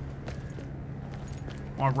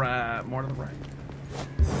 Or more to the right.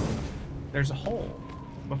 There's a hole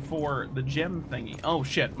before the gem thingy. Oh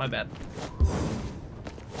shit, my bad.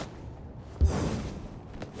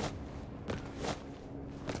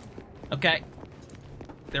 Okay.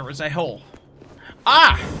 There was a hole.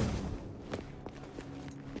 Ah!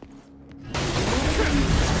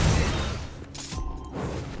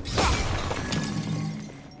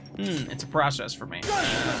 It's a process for me.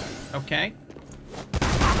 Okay.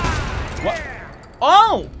 What?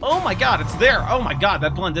 Oh! Oh my god, it's there! Oh my god,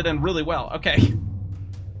 that blended in really well. Okay.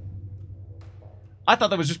 I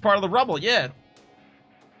thought that was just part of the rubble, yeah.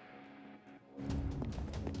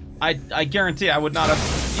 I guarantee I would not have,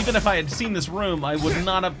 even if I had seen this room, I would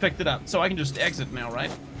not have picked it up. So I can just exit now,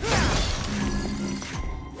 right?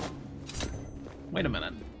 Wait a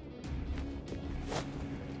minute.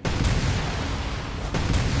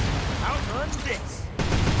 Outrun this.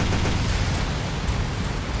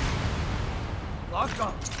 Lock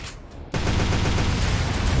on.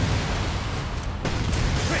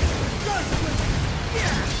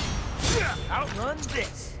 Outrun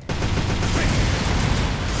this.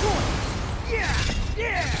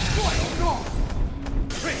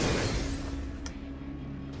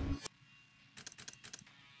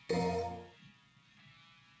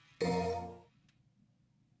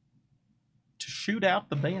 To shoot out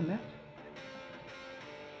the bayonet?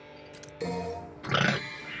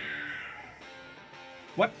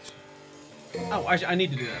 What? Oh, I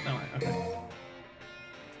need to do that. No, okay.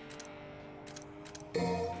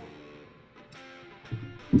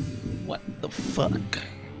 What the fuck?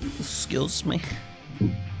 Excuse me.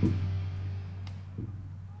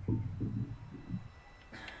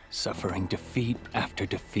 Suffering defeat after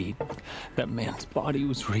defeat, that man's body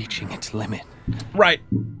was reaching its limit. Right.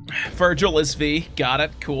 Virgil is V. Got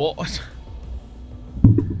it. Cool.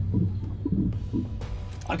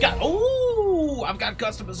 I've got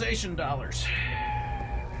customization dollars.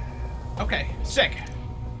 Okay, sick.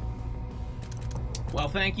 Well,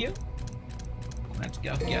 thank you. Let's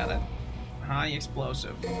go get it. High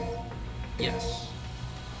explosive. Yes.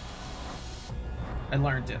 I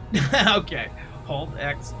learned it. Okay. Hold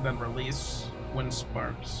X, then release when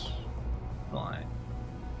sparks fly.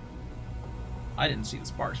 I didn't see the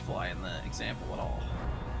sparks fly in the example at all.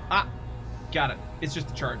 Ah! Got it. It's just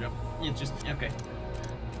a charge up. It's just, okay.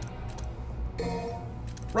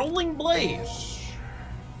 Rolling Blaze.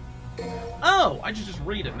 Oh, I should just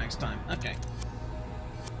read it next time. Okay.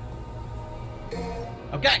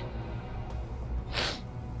 Okay.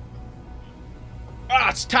 Ah,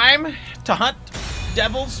 it's time to hunt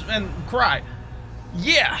devils and cry.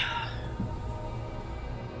 Yeah.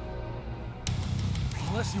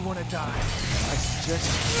 Unless you want to die, I suggest.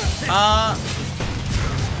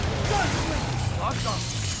 Lock on.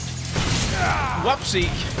 Whoopsie.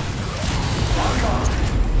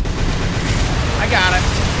 I got it.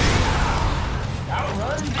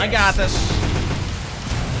 I got this.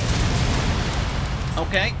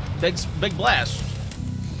 Okay, big blast.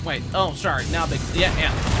 Wait, oh, sorry, now big, yeah.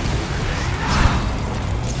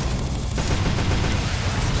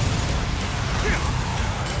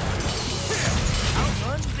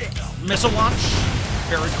 Missile launch,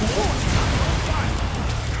 very cool.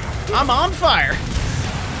 I'm on fire.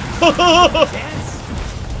 Oh,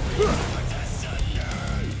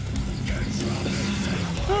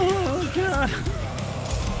 God.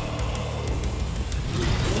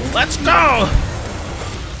 Let's go!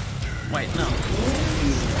 Wait, no.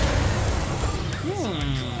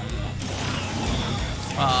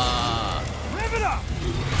 Rev it up.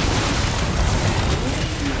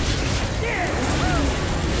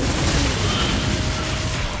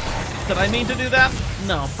 mean to do that?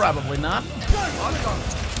 No, probably not.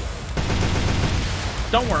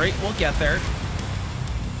 Don't worry, we'll get there.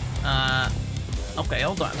 Okay,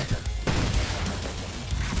 hold on.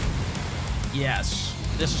 Yes,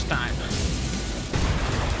 this is time.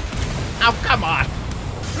 Oh, come on!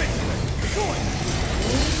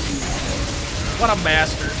 What a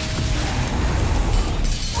bastard.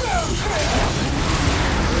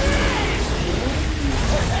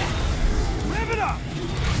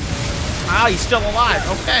 Ah, he's still alive.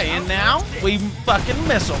 Okay, and now we fucking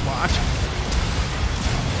missile launch.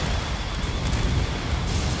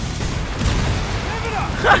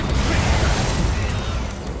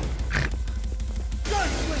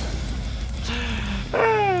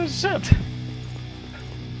 Oh, shit.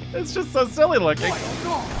 It's just so silly looking.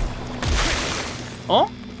 Oh?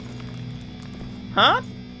 Huh?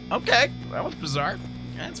 Okay, that was bizarre.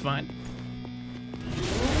 That's fine.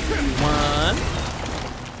 One.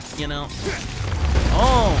 You know.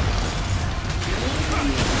 Oh.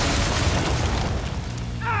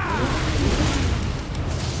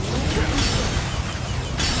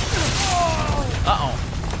 Uh-oh.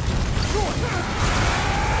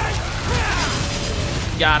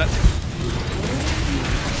 Got it.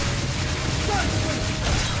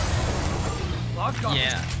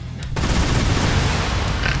 Yeah.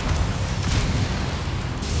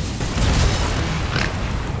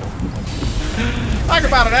 Talk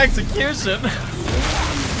about an execution.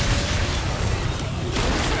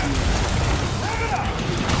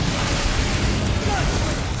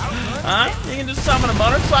 Huh? You can just summon a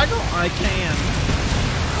motorcycle? I can.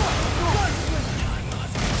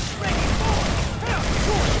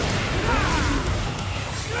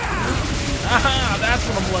 Aha, that's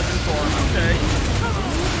what I'm looking for. Okay.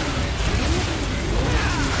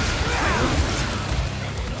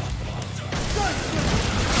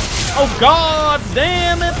 Oh, God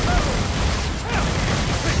damn it!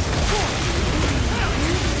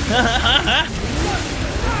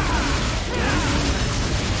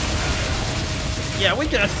 Yeah, we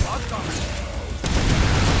good.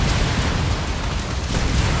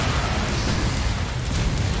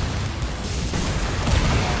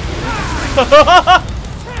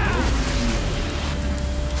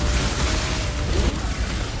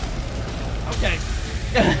 Okay.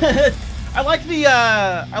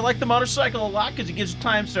 I like the motorcycle a lot because it gives you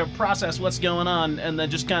time to process what's going on and then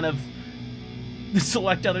just kind of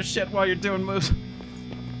select other shit while you're doing moves.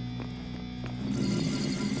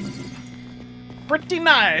 Pretty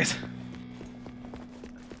nice.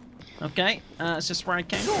 Okay, is this where I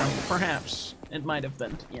came from? Perhaps. It might have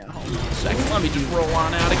been. Yeah, hold on a second. Let me just roll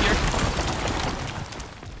on out of here.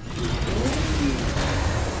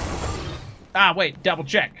 Ah, wait, double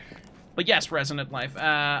check. But yes, Resonant Life.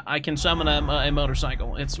 I can summon a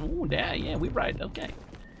motorcycle. It's, ooh, yeah, we ride, okay.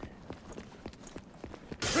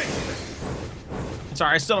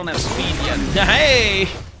 Sorry, I still don't have speed yet. Hey!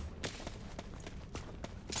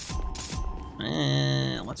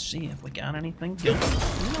 Let's see if we got anything good. You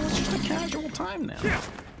know, it's just a casual time now.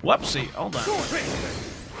 Whoopsie, hold on.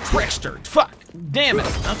 Trickster, fuck, damn it,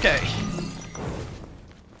 okay.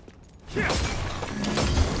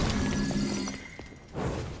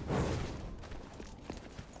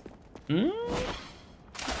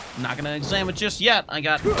 Not gonna examine it just yet. I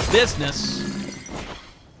got business.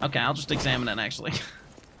 Okay, I'll just examine it actually.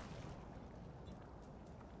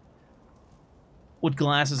 What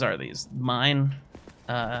glasses are these? Mine?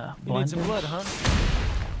 You need some blood, huh?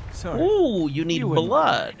 Sorry. Ooh, you need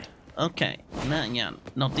blood. Okay,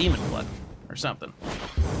 no demon blood or something.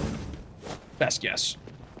 Best guess.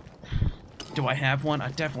 Do I have one?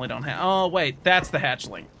 I definitely don't have. Oh wait, that's the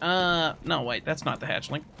hatchling. No wait, that's not the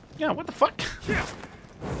hatchling. Yeah, what the fuck?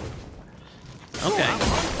 Okay.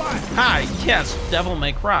 Hi, yes, Devil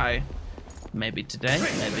May Cry. Maybe today,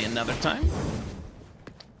 maybe another time.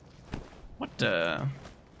 What,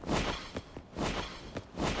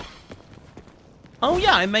 Oh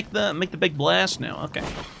yeah, I make the big blast now. Okay.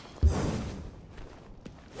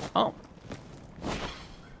 Oh.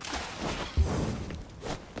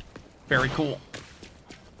 Very cool.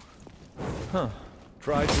 Huh.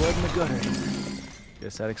 Dry blood in the gutter.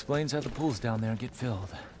 Guess that explains how the pools down there get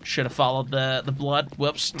filled. Should have followed the blood.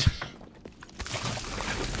 Whoops.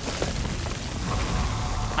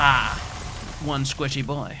 Ah, one squishy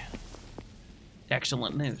boy.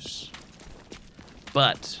 Excellent news.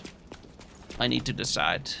 But I need to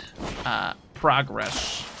decide.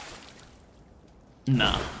 Progress.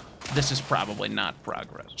 No, this is probably not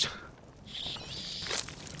progress.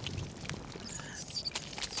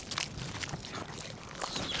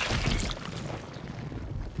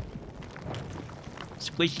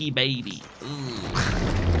 Squishy baby. Ooh.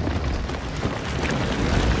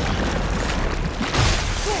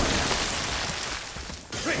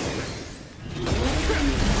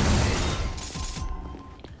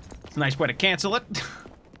 Nice way to cancel it.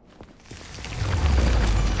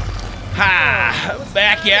 Ha!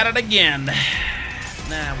 Back at it again.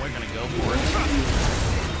 Nah, we're gonna go for it.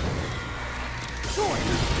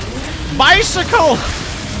 Bicycle!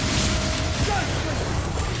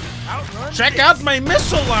 Check out my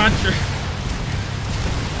missile launcher!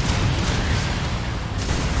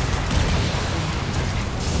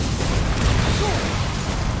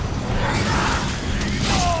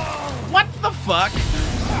 What the fuck?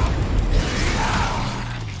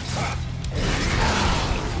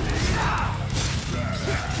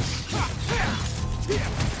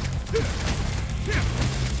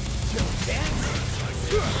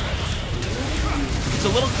 It's a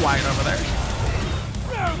little quiet over there.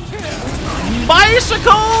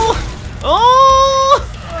 Bicycle! Oh!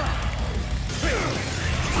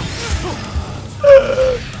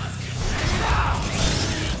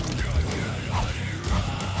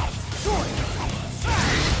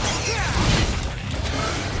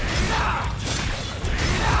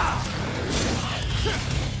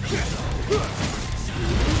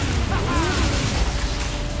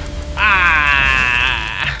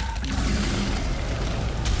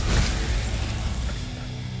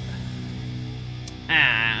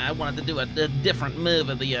 I wanted to do a different move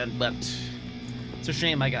at the end, but it's a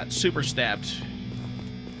shame I got super stabbed.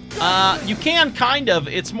 You can kind of.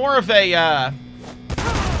 It's more of a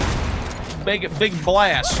big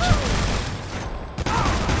blast.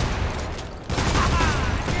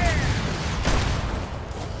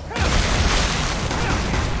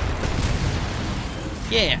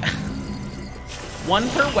 Yeah. One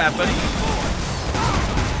per weapon.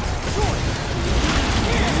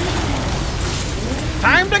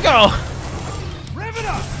 Time to go! Rev it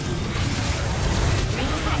up!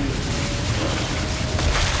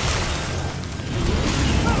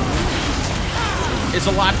 There's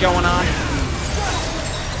a lot going on.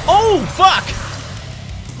 Oh, fuck!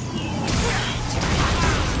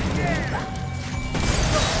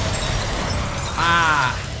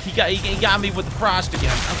 Ah, he got me with the frost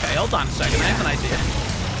again. Okay, hold on a second. I have an idea.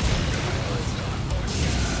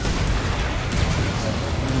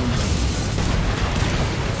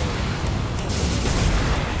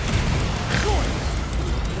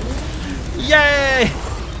 Yay!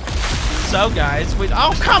 So, guys,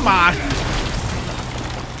 oh, come on!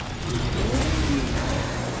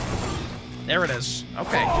 There it is.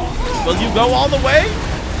 Okay. Will you go all the way?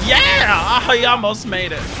 Yeah! Oh, he almost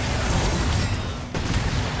made it.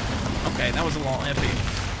 Okay, that was a little iffy.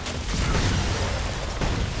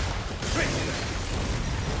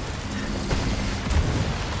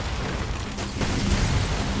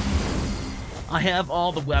 I have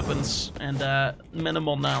all the weapons and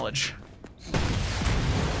minimal knowledge.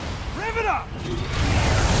 Rev it up!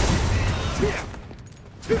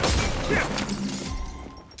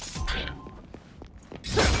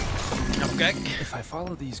 Okay. If I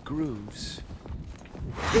follow these grooves,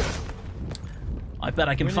 I bet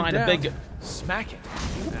I can when in find a doubt, big. smack it.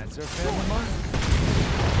 That's our family mark.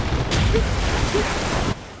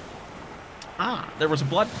 Ah, there was a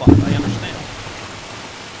blood clot. I understand.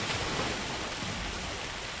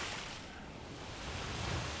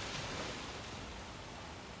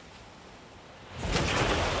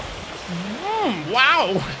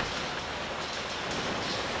 Wow.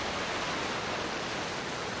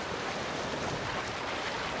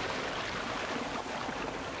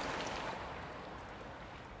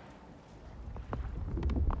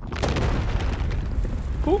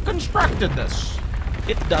 Who constructed this?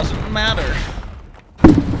 It doesn't matter.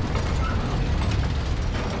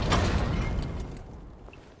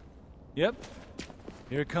 Yep.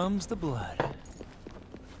 Here comes the blood.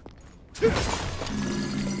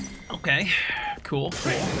 Okay. Cool.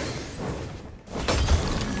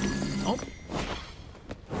 Oh.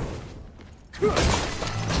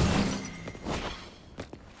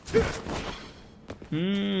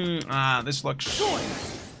 This looks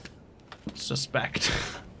suspect.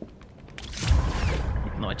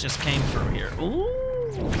 No, it just came through here. Ooh.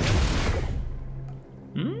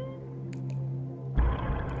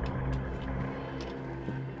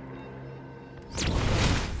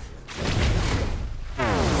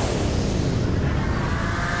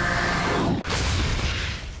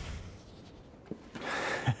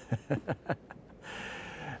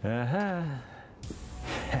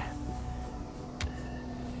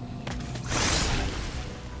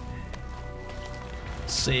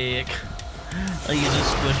 Sick. I use a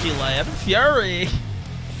squishy lab fury.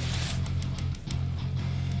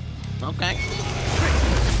 Okay.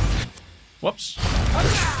 Whoops.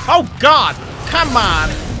 Oh God! Come on!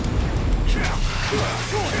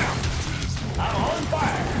 I'm on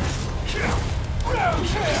fire.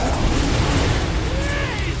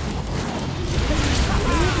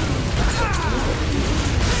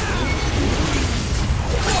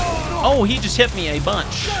 Oh, he just hit me a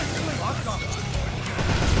bunch.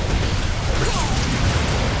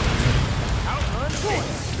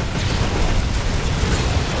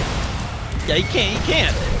 Yeah, he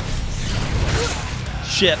can't.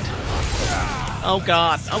 Shit. Oh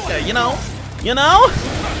god. Okay, you know?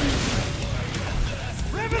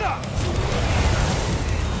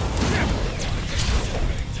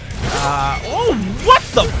 Oh, what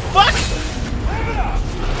the fuck?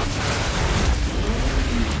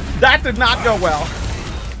 That did not go well.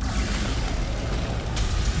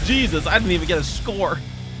 Jesus, I didn't even get a score.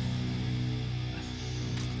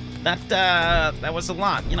 That was a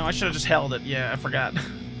lot. You know, I should have just held it. Yeah, I forgot.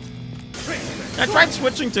 I tried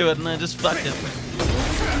switching to it and I just fucked it.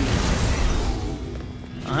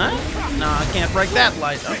 Huh? No, I can't break that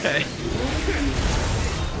light. Okay.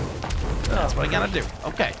 That's what I gotta do.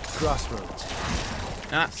 Okay. Crossroads.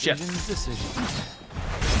 Ah, shit. Decisions.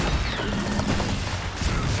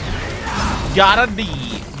 Gotta be.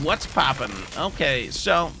 What's poppin'? Okay,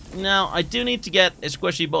 so now I do need to get a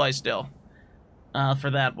squishy boy still. For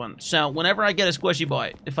that one. So whenever I get a squishy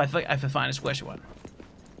boy, if I find a squishy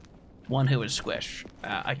one who is squish,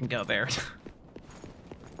 I can go there.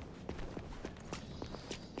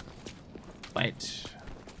 Wait.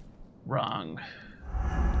 Wrong.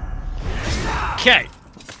 Okay.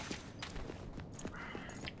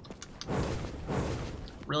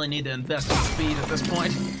 Really need to invest in speed at this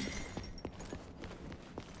point.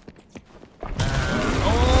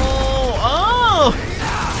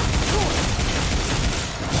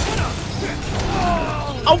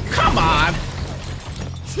 Oh, come on!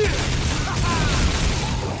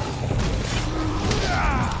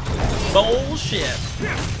 Bullshit.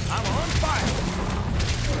 I'm on fire.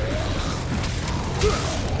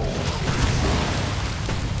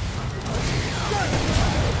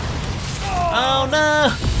 Oh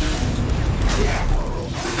no!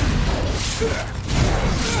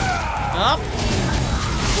 Oh.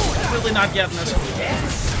 Really not getting this.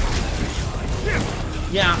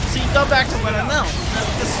 Yeah, see, go back to what I know.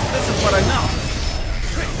 This is what I know.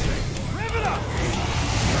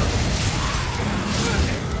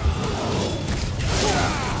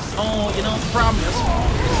 Oh, you know, the problem is...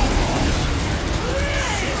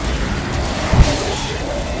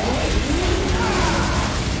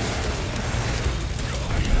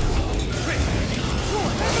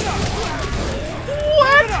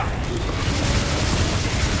 What?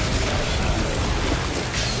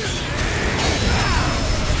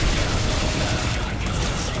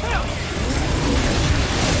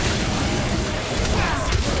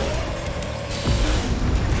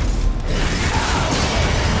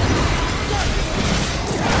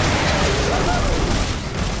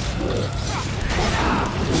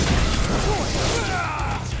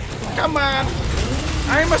 Come on!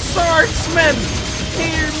 I'm a swordsman!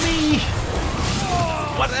 Hear me!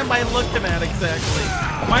 What am I looking at exactly?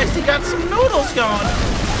 Why has he got some noodles going?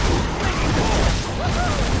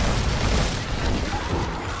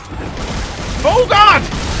 Oh god!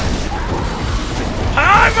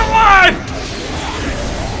 I'm alive!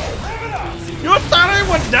 You thought I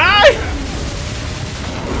would die?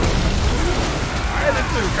 I did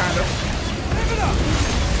too, kind of.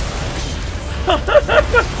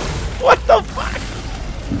 What the fuck?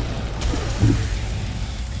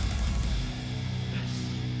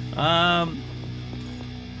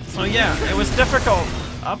 So yeah, it was difficult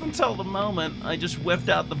up until the moment I just whipped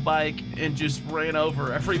out the bike and just ran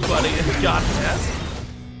over everybody and got past.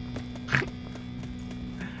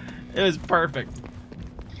 It was perfect.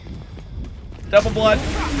 Double blood.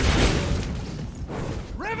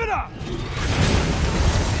 Rev it up.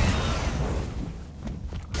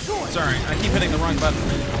 Sorry, I keep hitting the wrong button.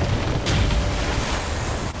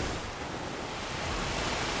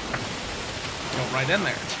 Go right in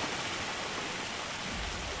there.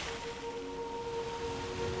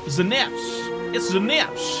 Znips. It's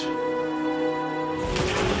Znips.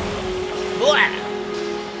 Blah.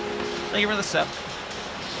 Thank you for the sub.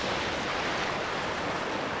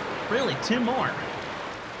 Really, 2 more.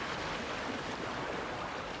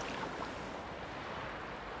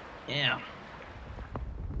 Yeah.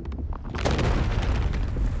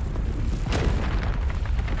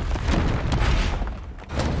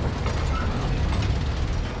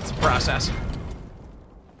 It's a process.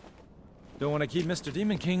 Don't want to keep Mr.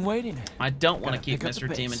 Demon King waiting. I don't want to keep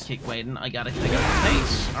Mr. Demon King waiting. I gotta pick up the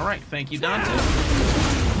pace. All right, thank you, Dante.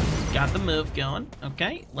 Got the move going.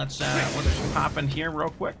 Okay, let's pop in here real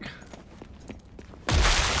quick.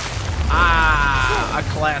 Ah, a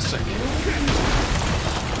classic.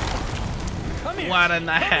 What in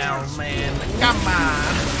the hell, man? Come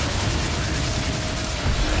on.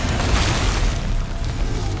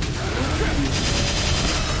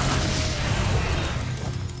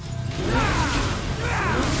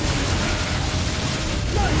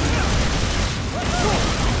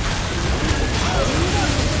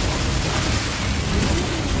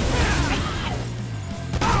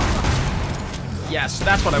 Yes,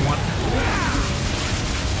 that's what I want.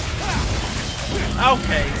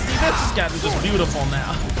 Okay, see, this has gotten just beautiful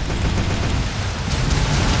now.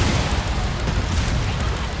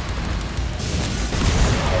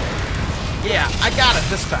 Yeah, I got it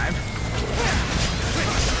this time.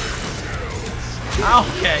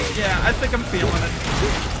 Okay, yeah, I think I'm feeling it.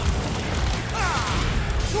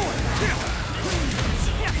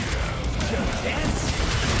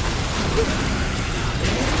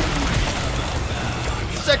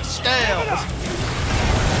 Six scales.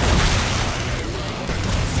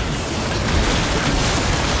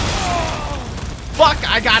 Fuck,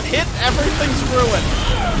 I got hit. Everything's ruined.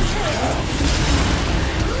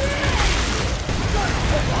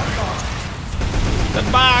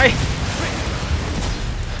 Goodbye.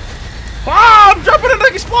 Oh, I'm jumping into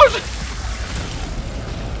the explosion.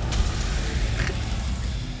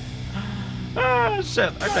 Ah,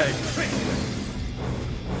 shit. Okay.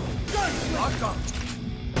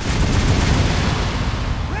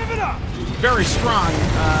 Very strong.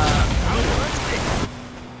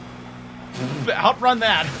 Outrun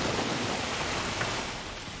that.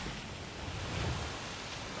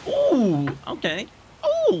 Ooh, okay.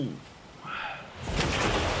 Ooh.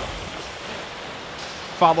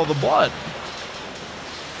 Follow the blood.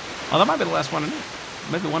 Oh, that might be the last one in it.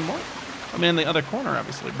 Maybe one more. I mean, in the other corner,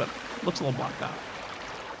 obviously, but looks a little blocked out.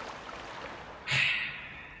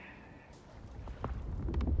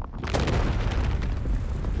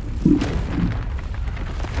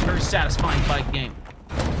 Very satisfying fight game.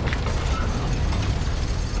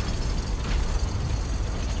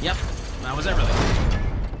 Yep, that was everything.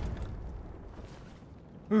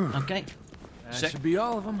 Okay. That should be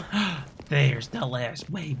all of them. There's the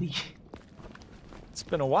last baby. It's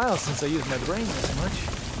been a while since I used my brain this much.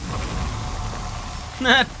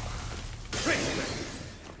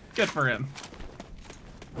 Good for him.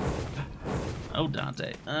 Oh,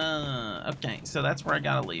 Dante. Okay, so that's where I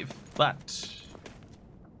gotta leave. But...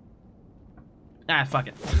 ah, fuck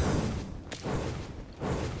it.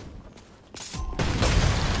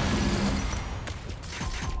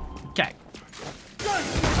 Okay.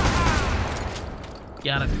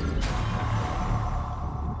 Got it.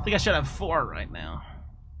 I think I should have 4 right now.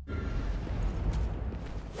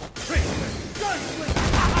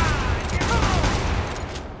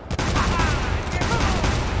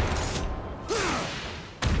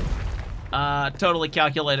 Totally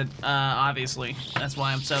calculated, obviously. That's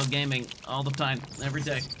why I'm so gaming all the time, every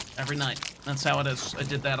day, every night. That's how it is. I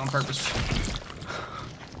did that on purpose.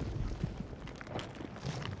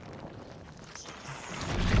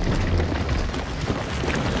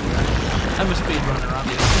 I'm a speedrunner,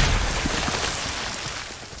 obviously.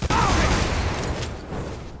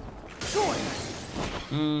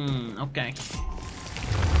 Okay.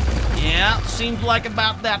 Yeah, seems like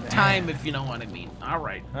about that time, if you know what I mean.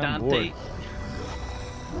 Alright, Dante.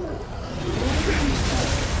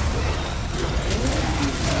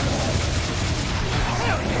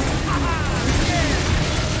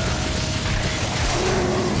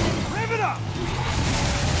 Rev it up!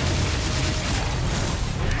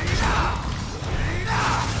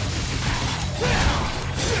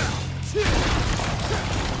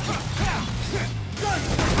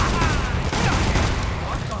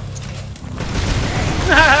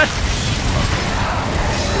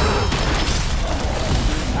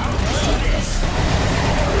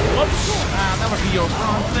 Whoops. That would be your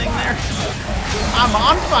wrong thing there. I'm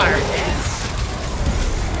on fire.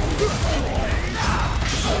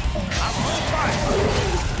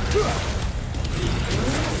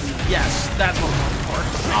 Yes, that's what I'm looking for.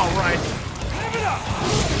 All right.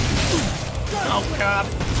 Oh, God.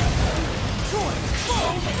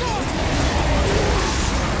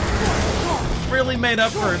 Really made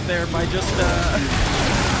up for it there by just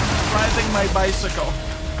driving my bicycle.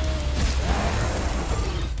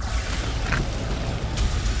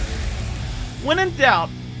 When in doubt,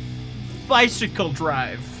 bicycle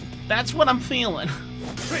drive. That's what I'm feeling.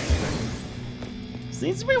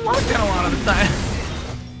 Seems to be working a lot of the time.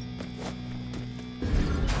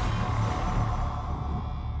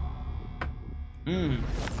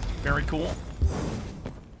 Very cool.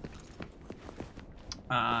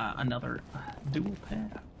 Another dual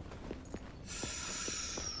path.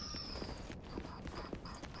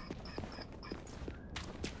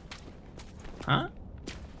 Huh?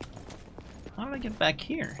 How did I get back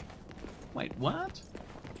here? Wait, what?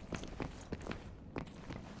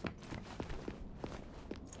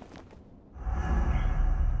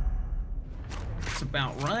 It's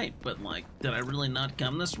about right, but like, did I really not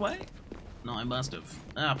come this way? No, I must have.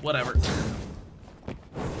 Ah, whatever.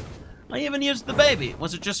 I even used the baby.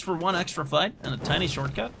 Was it just for one extra fight and a tiny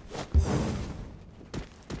shortcut?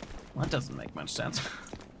 That doesn't make much sense.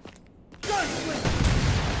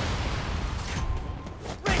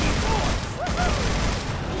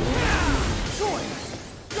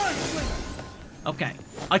 Okay.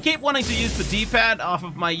 I keep wanting to use the D-pad off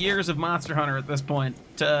of my years of Monster Hunter at this point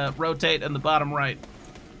to rotate in the bottom right.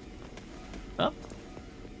 Oh.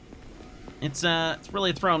 It's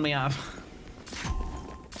really thrown me off.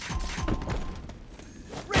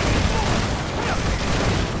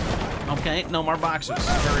 Okay, no more boxes.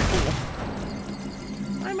 Very cool.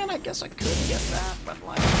 I mean, I guess I could get that, but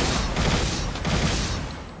like...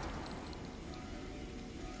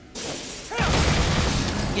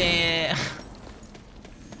 Yeah.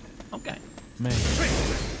 Okay. Man,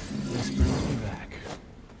 this brings me back.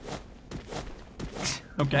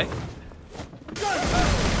 Okay.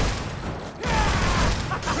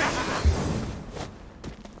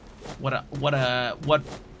 What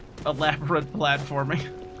elaborate platforming.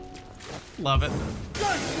 Love it.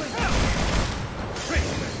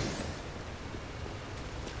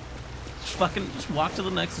 Just walk to the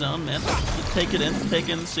next zone, man. Just take it in, take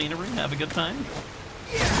in the scenery, have a good time.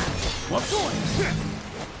 What's going?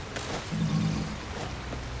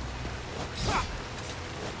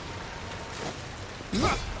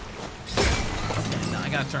 Okay, now I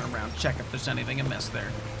gotta turn around, check if there's anything amiss there.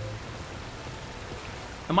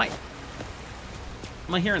 Am I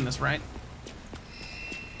hearing this right?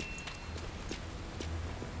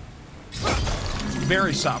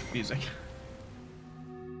 Very soft music.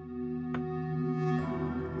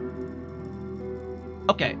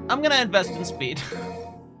 Okay, I'm gonna invest in speed.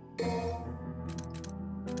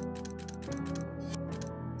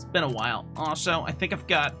 It's been a while. Also, I think I've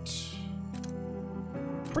got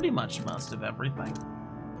pretty much most of everything.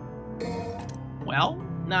 Well,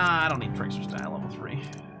 nah, I don't need Tracer Style level 3.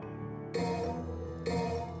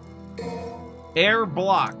 Air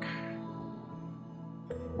block.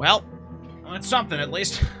 Well, it's something at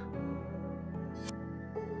least.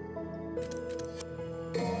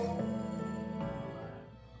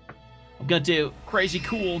 I'm gonna do crazy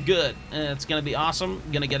cool good. It's gonna be awesome.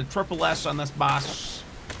 I'm gonna get a triple S on this boss.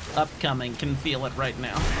 Upcoming. Can feel it right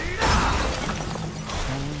now.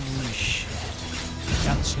 Holy shit.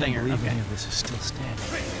 Got the stinger. Can't believe Okay. any of this is still standing.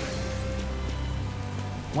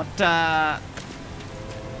 What,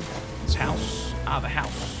 this house? Ah, the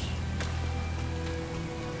house.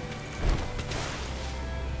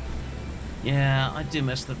 Yeah, I do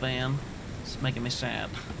miss the van. It's making me sad.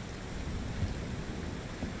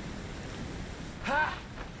 Ha!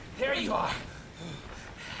 There you are.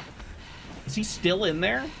 Is he still in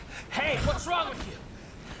there? Hey, what's wrong with you?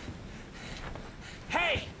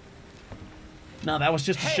 Hey! No, that was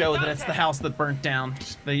just to Hey, show that Dante! it's the house that burnt down.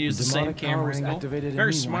 They used the same demonic power camera was angle. activated in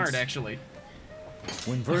Very me smart, once. actually.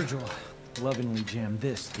 When Virgil lovingly jammed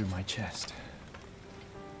this through my chest.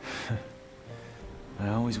 I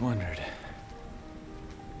always wondered,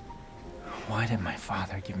 why did my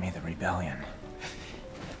father give me the rebellion?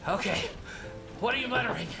 Okay. What are you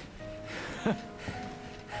muttering?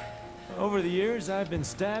 Over the years, I've been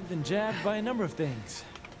stabbed and jabbed by a number of things.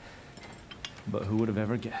 But who would have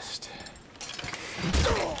ever guessed?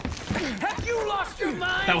 Have you lost your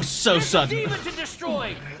mind? That was so There's sudden. a demon to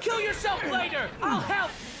destroy. Kill yourself later. I'll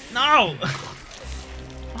help. No!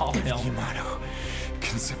 Oh, hell. Yamato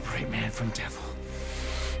can separate man from devil.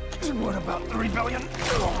 What about the rebellion?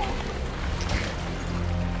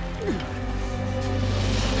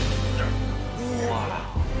 Wow.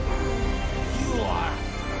 You are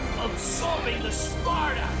absorbing the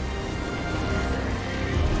Sparta.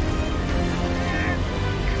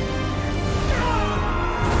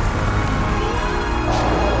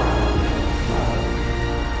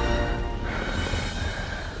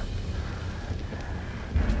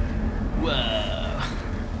 Whoa.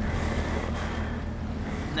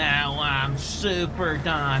 Now I'm Super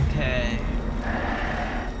Dante.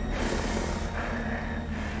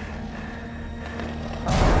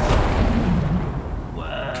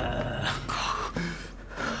 Whoa.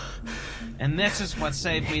 And this is what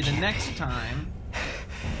saved me the next time.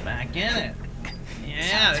 Back in it.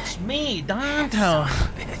 Yeah, it's me, Danto.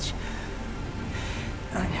 Bitch.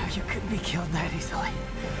 I knew you couldn't be killed that easily.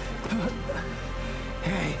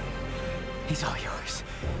 Hey, he's all yours.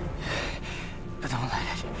 But don't let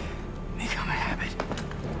it become a habit.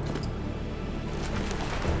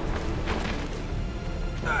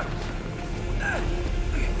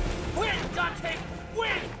 Win, Dante!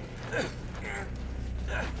 Win!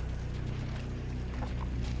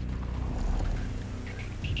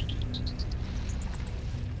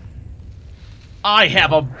 I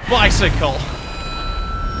have a bicycle.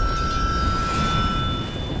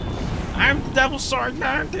 I'm Devil Sword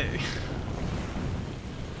Dante.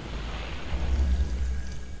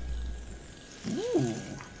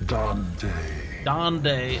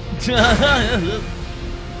 Donde.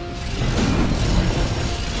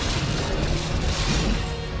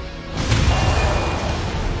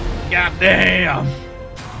 God damn.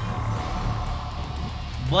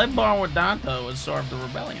 Bloodborne with Danto absorbed the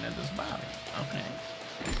rebellion into his body. Okay.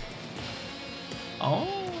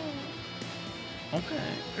 Oh.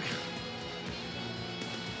 Okay.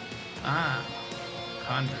 Ah.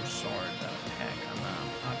 Conjure sword. Okay, come on.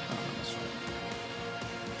 I'll come on this way.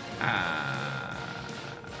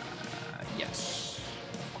 Yes.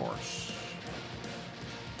 Of course.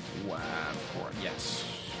 Wow, of course. Yes.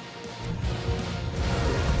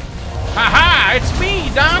 Haha! It's me,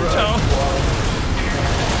 Danto!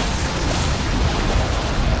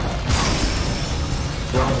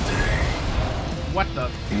 What the?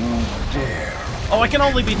 Oh, I can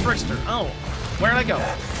only be Trickster. Oh, where'd I go?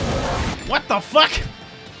 What the fuck?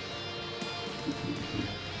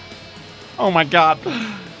 Oh my god.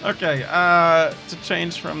 Okay, to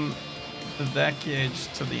change from that gauge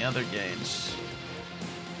to the other gauge.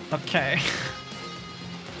 Okay.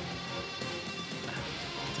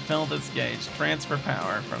 To fill this gauge, transfer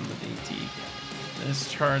power from the DT gauge.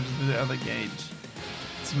 Discharge the other gauge.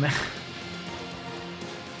 It's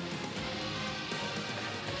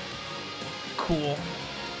cool.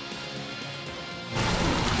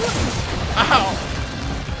 Ow!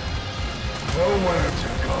 Nowhere to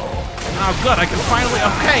go. Oh, good. I can finally.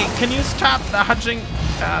 Okay, can you stop dodging?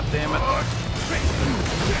 God damn it.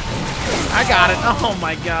 I got it. Oh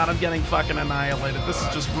my god, I'm getting fucking annihilated. This is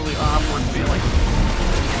just really awkward feeling.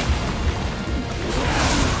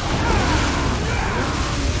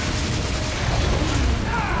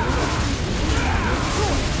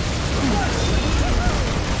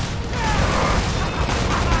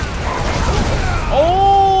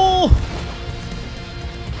 Oh!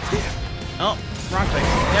 Oh, wrong thing.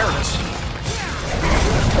 There it is.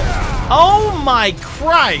 Oh my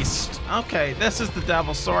Christ! Okay, this is the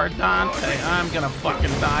Devil's Sword, Dante. I'm gonna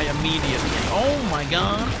fucking die immediately. Oh my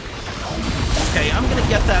god. Okay, I'm gonna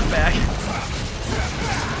get that back.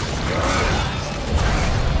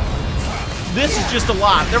 This is just a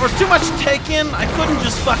lot. There was too much to take in. I couldn't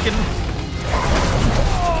just fucking...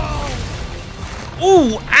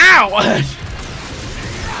 Ooh, ow!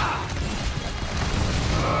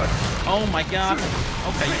 Oh my god.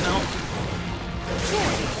 Okay, you know.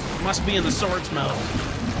 Must be in the swords mode.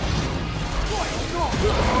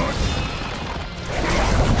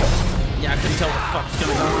 Yeah, I couldn't tell what the fuck's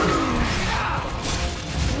going on.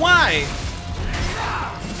 Why?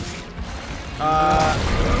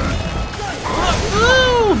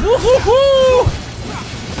 Ooh, woo-hoo-hoo!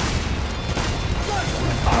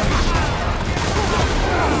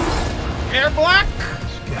 Air block.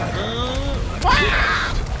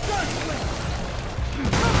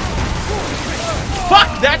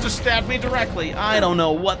 Fuck! That just stabbed me directly. I don't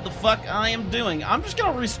know what the fuck I am doing. I'm just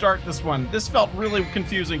gonna restart this one. This felt really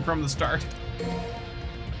confusing from the start.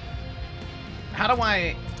 How do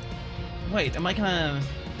I... Wait, am I gonna...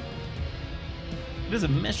 It is a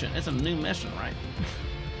mission. It's a new mission, right?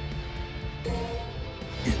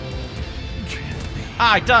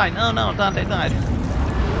 Ah, I died. Oh no, Dante died.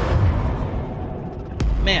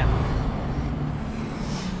 Man.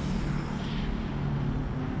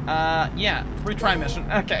 Yeah, retry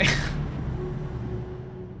mission. Okay.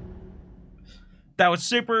 That was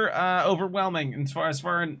super overwhelming as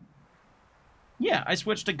far. Yeah, I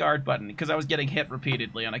switched to guard button because I was getting hit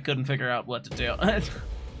repeatedly and I couldn't figure out what to do.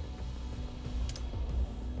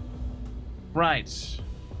 Right.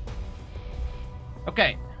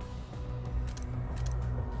 Okay.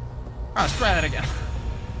 Oh, let's try that again.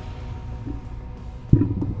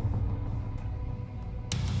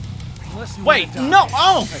 Wait, no!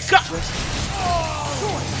 Oh, God!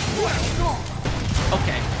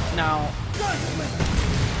 Okay, now...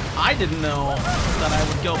 I didn't know that I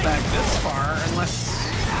would go back this far unless...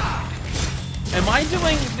 Am I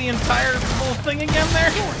doing the entire little thing again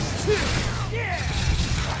there?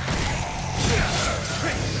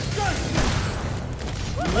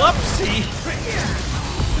 Whoopsie!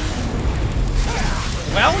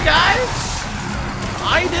 Well, guys...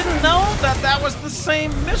 I didn't know that that was the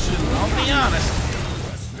same mission, I'll be honest.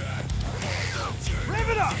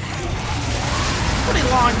 Pretty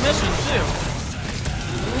long mission, too.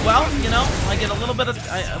 Well, you know, I get a little bit of...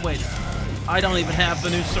 wait, I don't even have the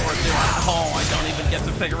new sword, do I? Oh, I don't even get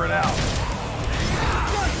to figure it out.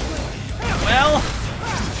 Well,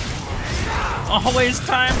 always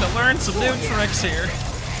time to learn some new tricks here.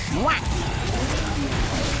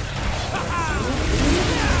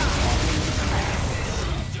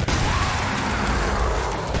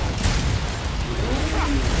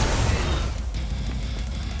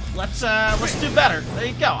 let's do better. There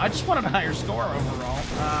you go. I just wanted a higher score overall.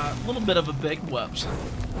 A little bit of a big whoops.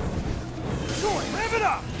 Rev it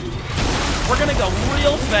up! We're gonna go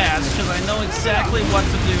real fast because I know exactly what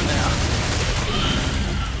to do now.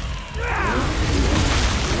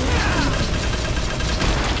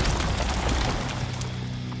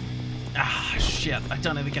 Ah, shit. I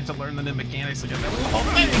don't even get to learn the new mechanics again. That was the whole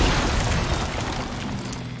thing.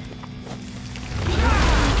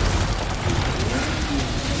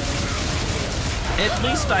 At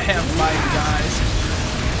least I have life, guys.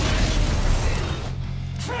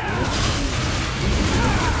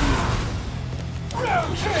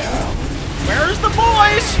 Where's the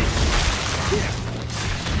boys?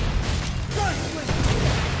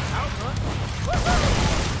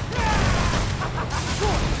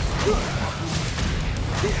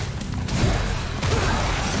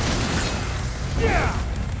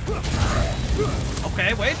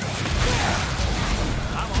 Okay, wait.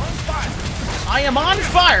 I'm on fire. I am on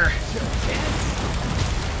fire.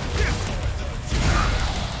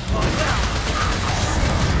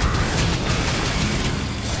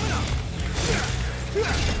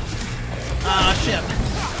 Ah, shit.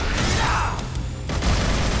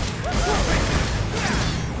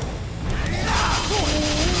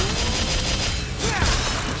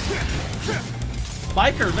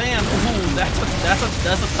 Biker van. Ooh, that's a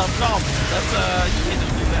tough call, man. That's you can't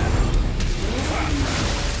just do that.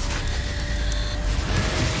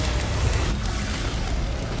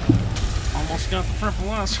 Almost got the purple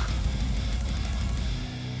us.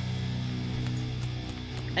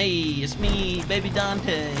 Hey, it's me, Baby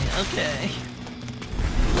Dante. Okay.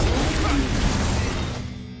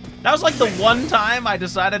 That was like the one time I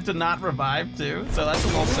decided to not revive too, so that's a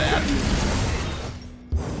little sad.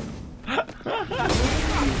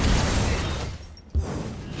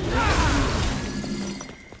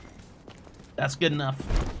 That's good enough.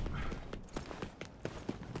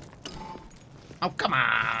 Oh, come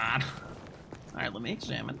on. All right, let me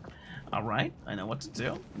examine. All right, I know what to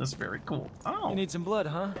do. That's very cool. Oh. You need some blood,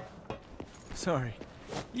 huh? Sorry.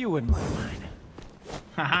 You wouldn't mind mine.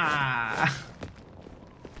 Haha.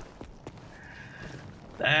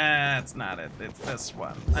 That's not it. It's this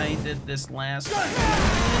one. I did this last time.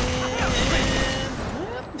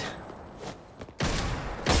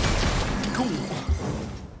 Cool.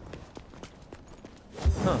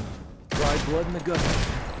 Huh. Dry blood in the gut.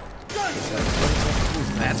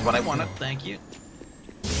 That's what I wanted. Thank you.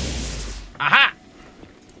 Aha!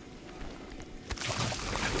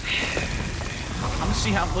 I'm gonna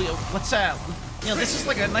see how. What's that? You know, this is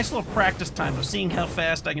like a nice little practice time of seeing how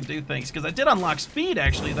fast I can do things. Because I did unlock speed,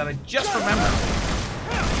 actually, that I just remembered.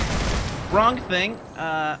 Wrong thing.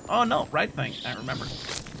 Oh no, right thing. I remember.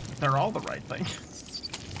 They're all the right thing.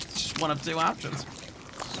 It's just one of two options.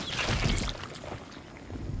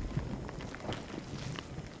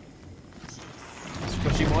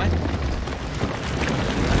 Squishy boy.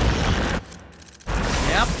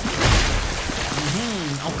 Yep.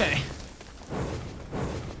 Okay.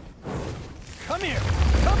 Come here!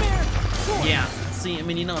 Come here! Yeah. See, I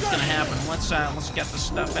mean, you know what's gonna happen. Let's get this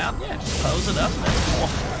stuff out. Yeah, just pose it up. That's cool.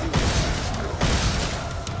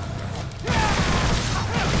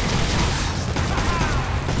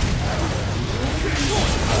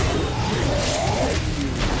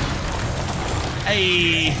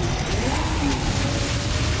 Hey.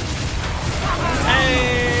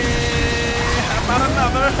 Hey. How about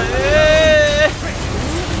another? Hey.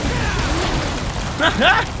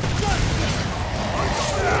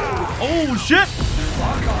 Oh shit!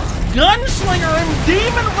 Gunslinger and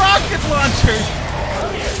demon rocket launcher!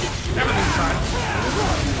 Everything's fine.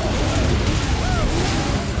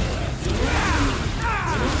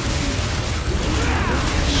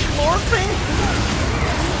 Slurping?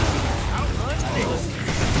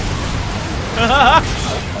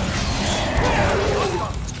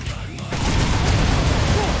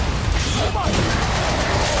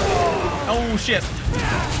 Oh shit.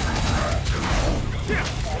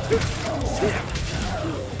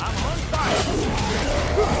 I'm on fire.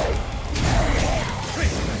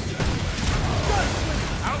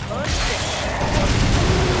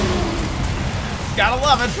 Gotta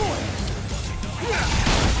love it.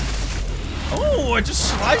 Oh, I just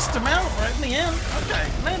sliced him out right in the end. Okay,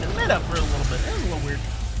 made up for it a little bit. It was a little weird.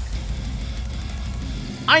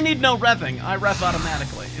 I need no revving. I rev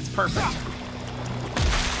automatically. It's perfect.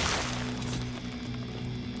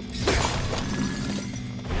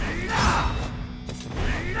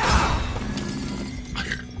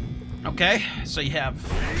 Okay, so you have...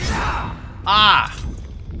 Ah!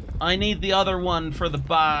 I need the other one for the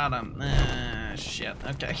bottom. Shit,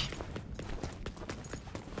 okay.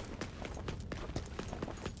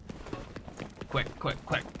 quick.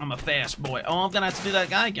 I'm a fast boy. Oh, I'm gonna have to do that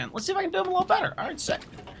guy again. Let's see if I can do him a little better. All right, sick.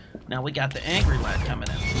 Now we got the angry lad coming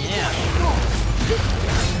in. Yeah.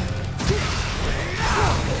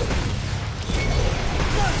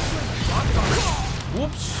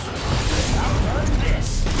 Whoops.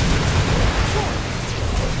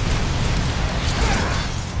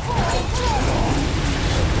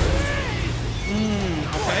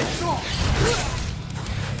 Okay.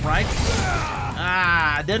 Right.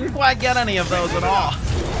 Ah, didn't quite get any of those at all.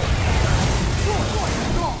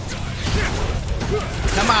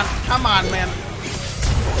 Come on, man.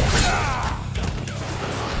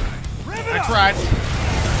 I tried.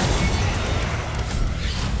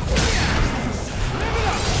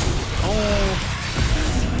 Oh.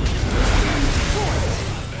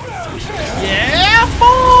 Yeah,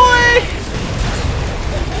 boy!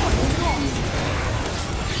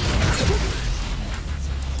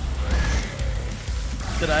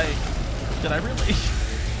 Did I really?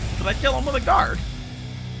 Did I kill him with a guard?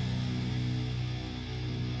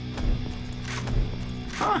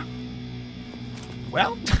 Huh.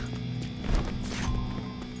 Well,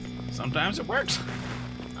 sometimes it works.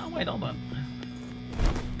 Oh wait, hold on.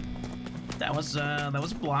 That was a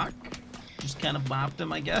block. Just kind of bopped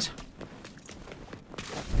him, I guess.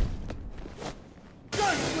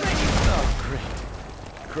 Oh,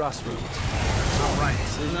 great. Crossroads. All right.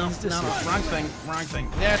 No, wrong thing.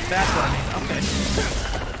 Yeah, that's what I mean. Okay.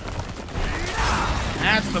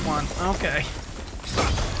 That's the one. Okay.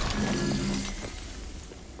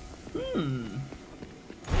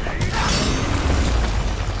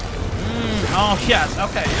 Oh, yes.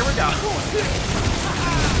 Okay, here we go.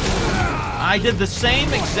 I did the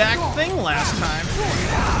same exact thing last time.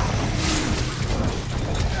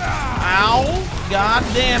 Ow. God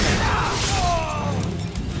damn it.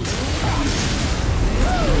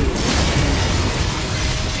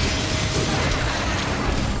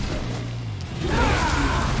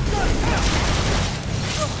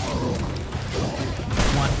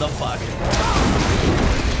 What the fuck?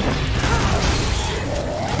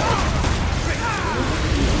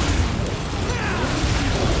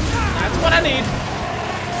 That's what I need.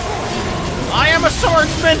 I am a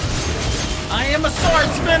swordsman. I am a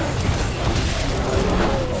swordsman.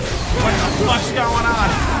 What the fuck's going on?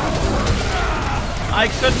 I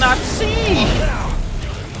could not see.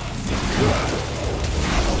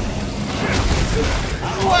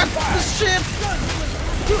 What the shit?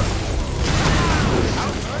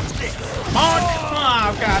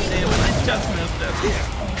 Oh, god damn it. I just missed it.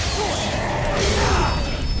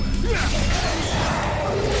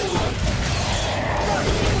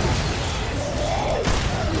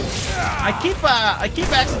 I keep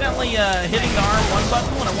accidentally hitting the R1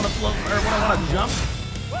 button when I want to float or when I want to jump,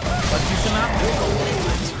 but you cannot do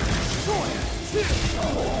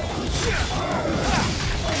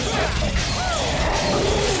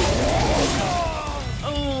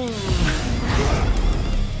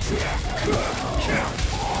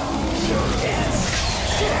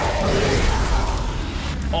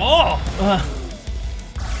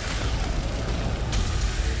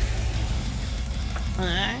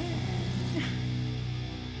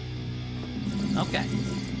Okay.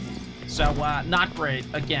 So, not great,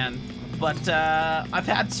 again. But, I've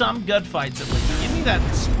had some good fights, at least. Give me that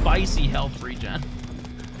spicy health regen.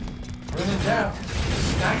 When in doubt,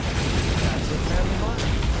 stack. That's what family wants.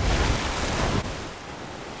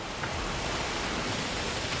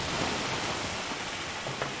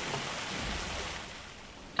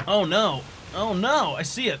 Oh, no. Oh, no. I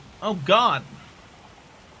see it. Oh, God.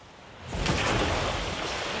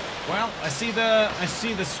 Well, I see the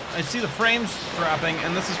frames dropping,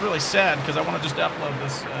 and this is really sad because I want to just upload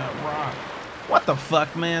this raw. What the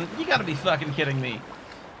fuck, man? You gotta be fucking kidding me.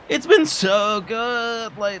 It's been so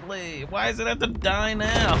good lately. Why does it have to die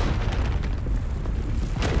now?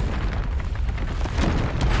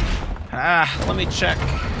 Let me check.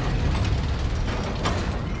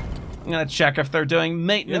 I'm gonna check if they're doing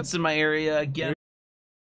maintenance in my area again.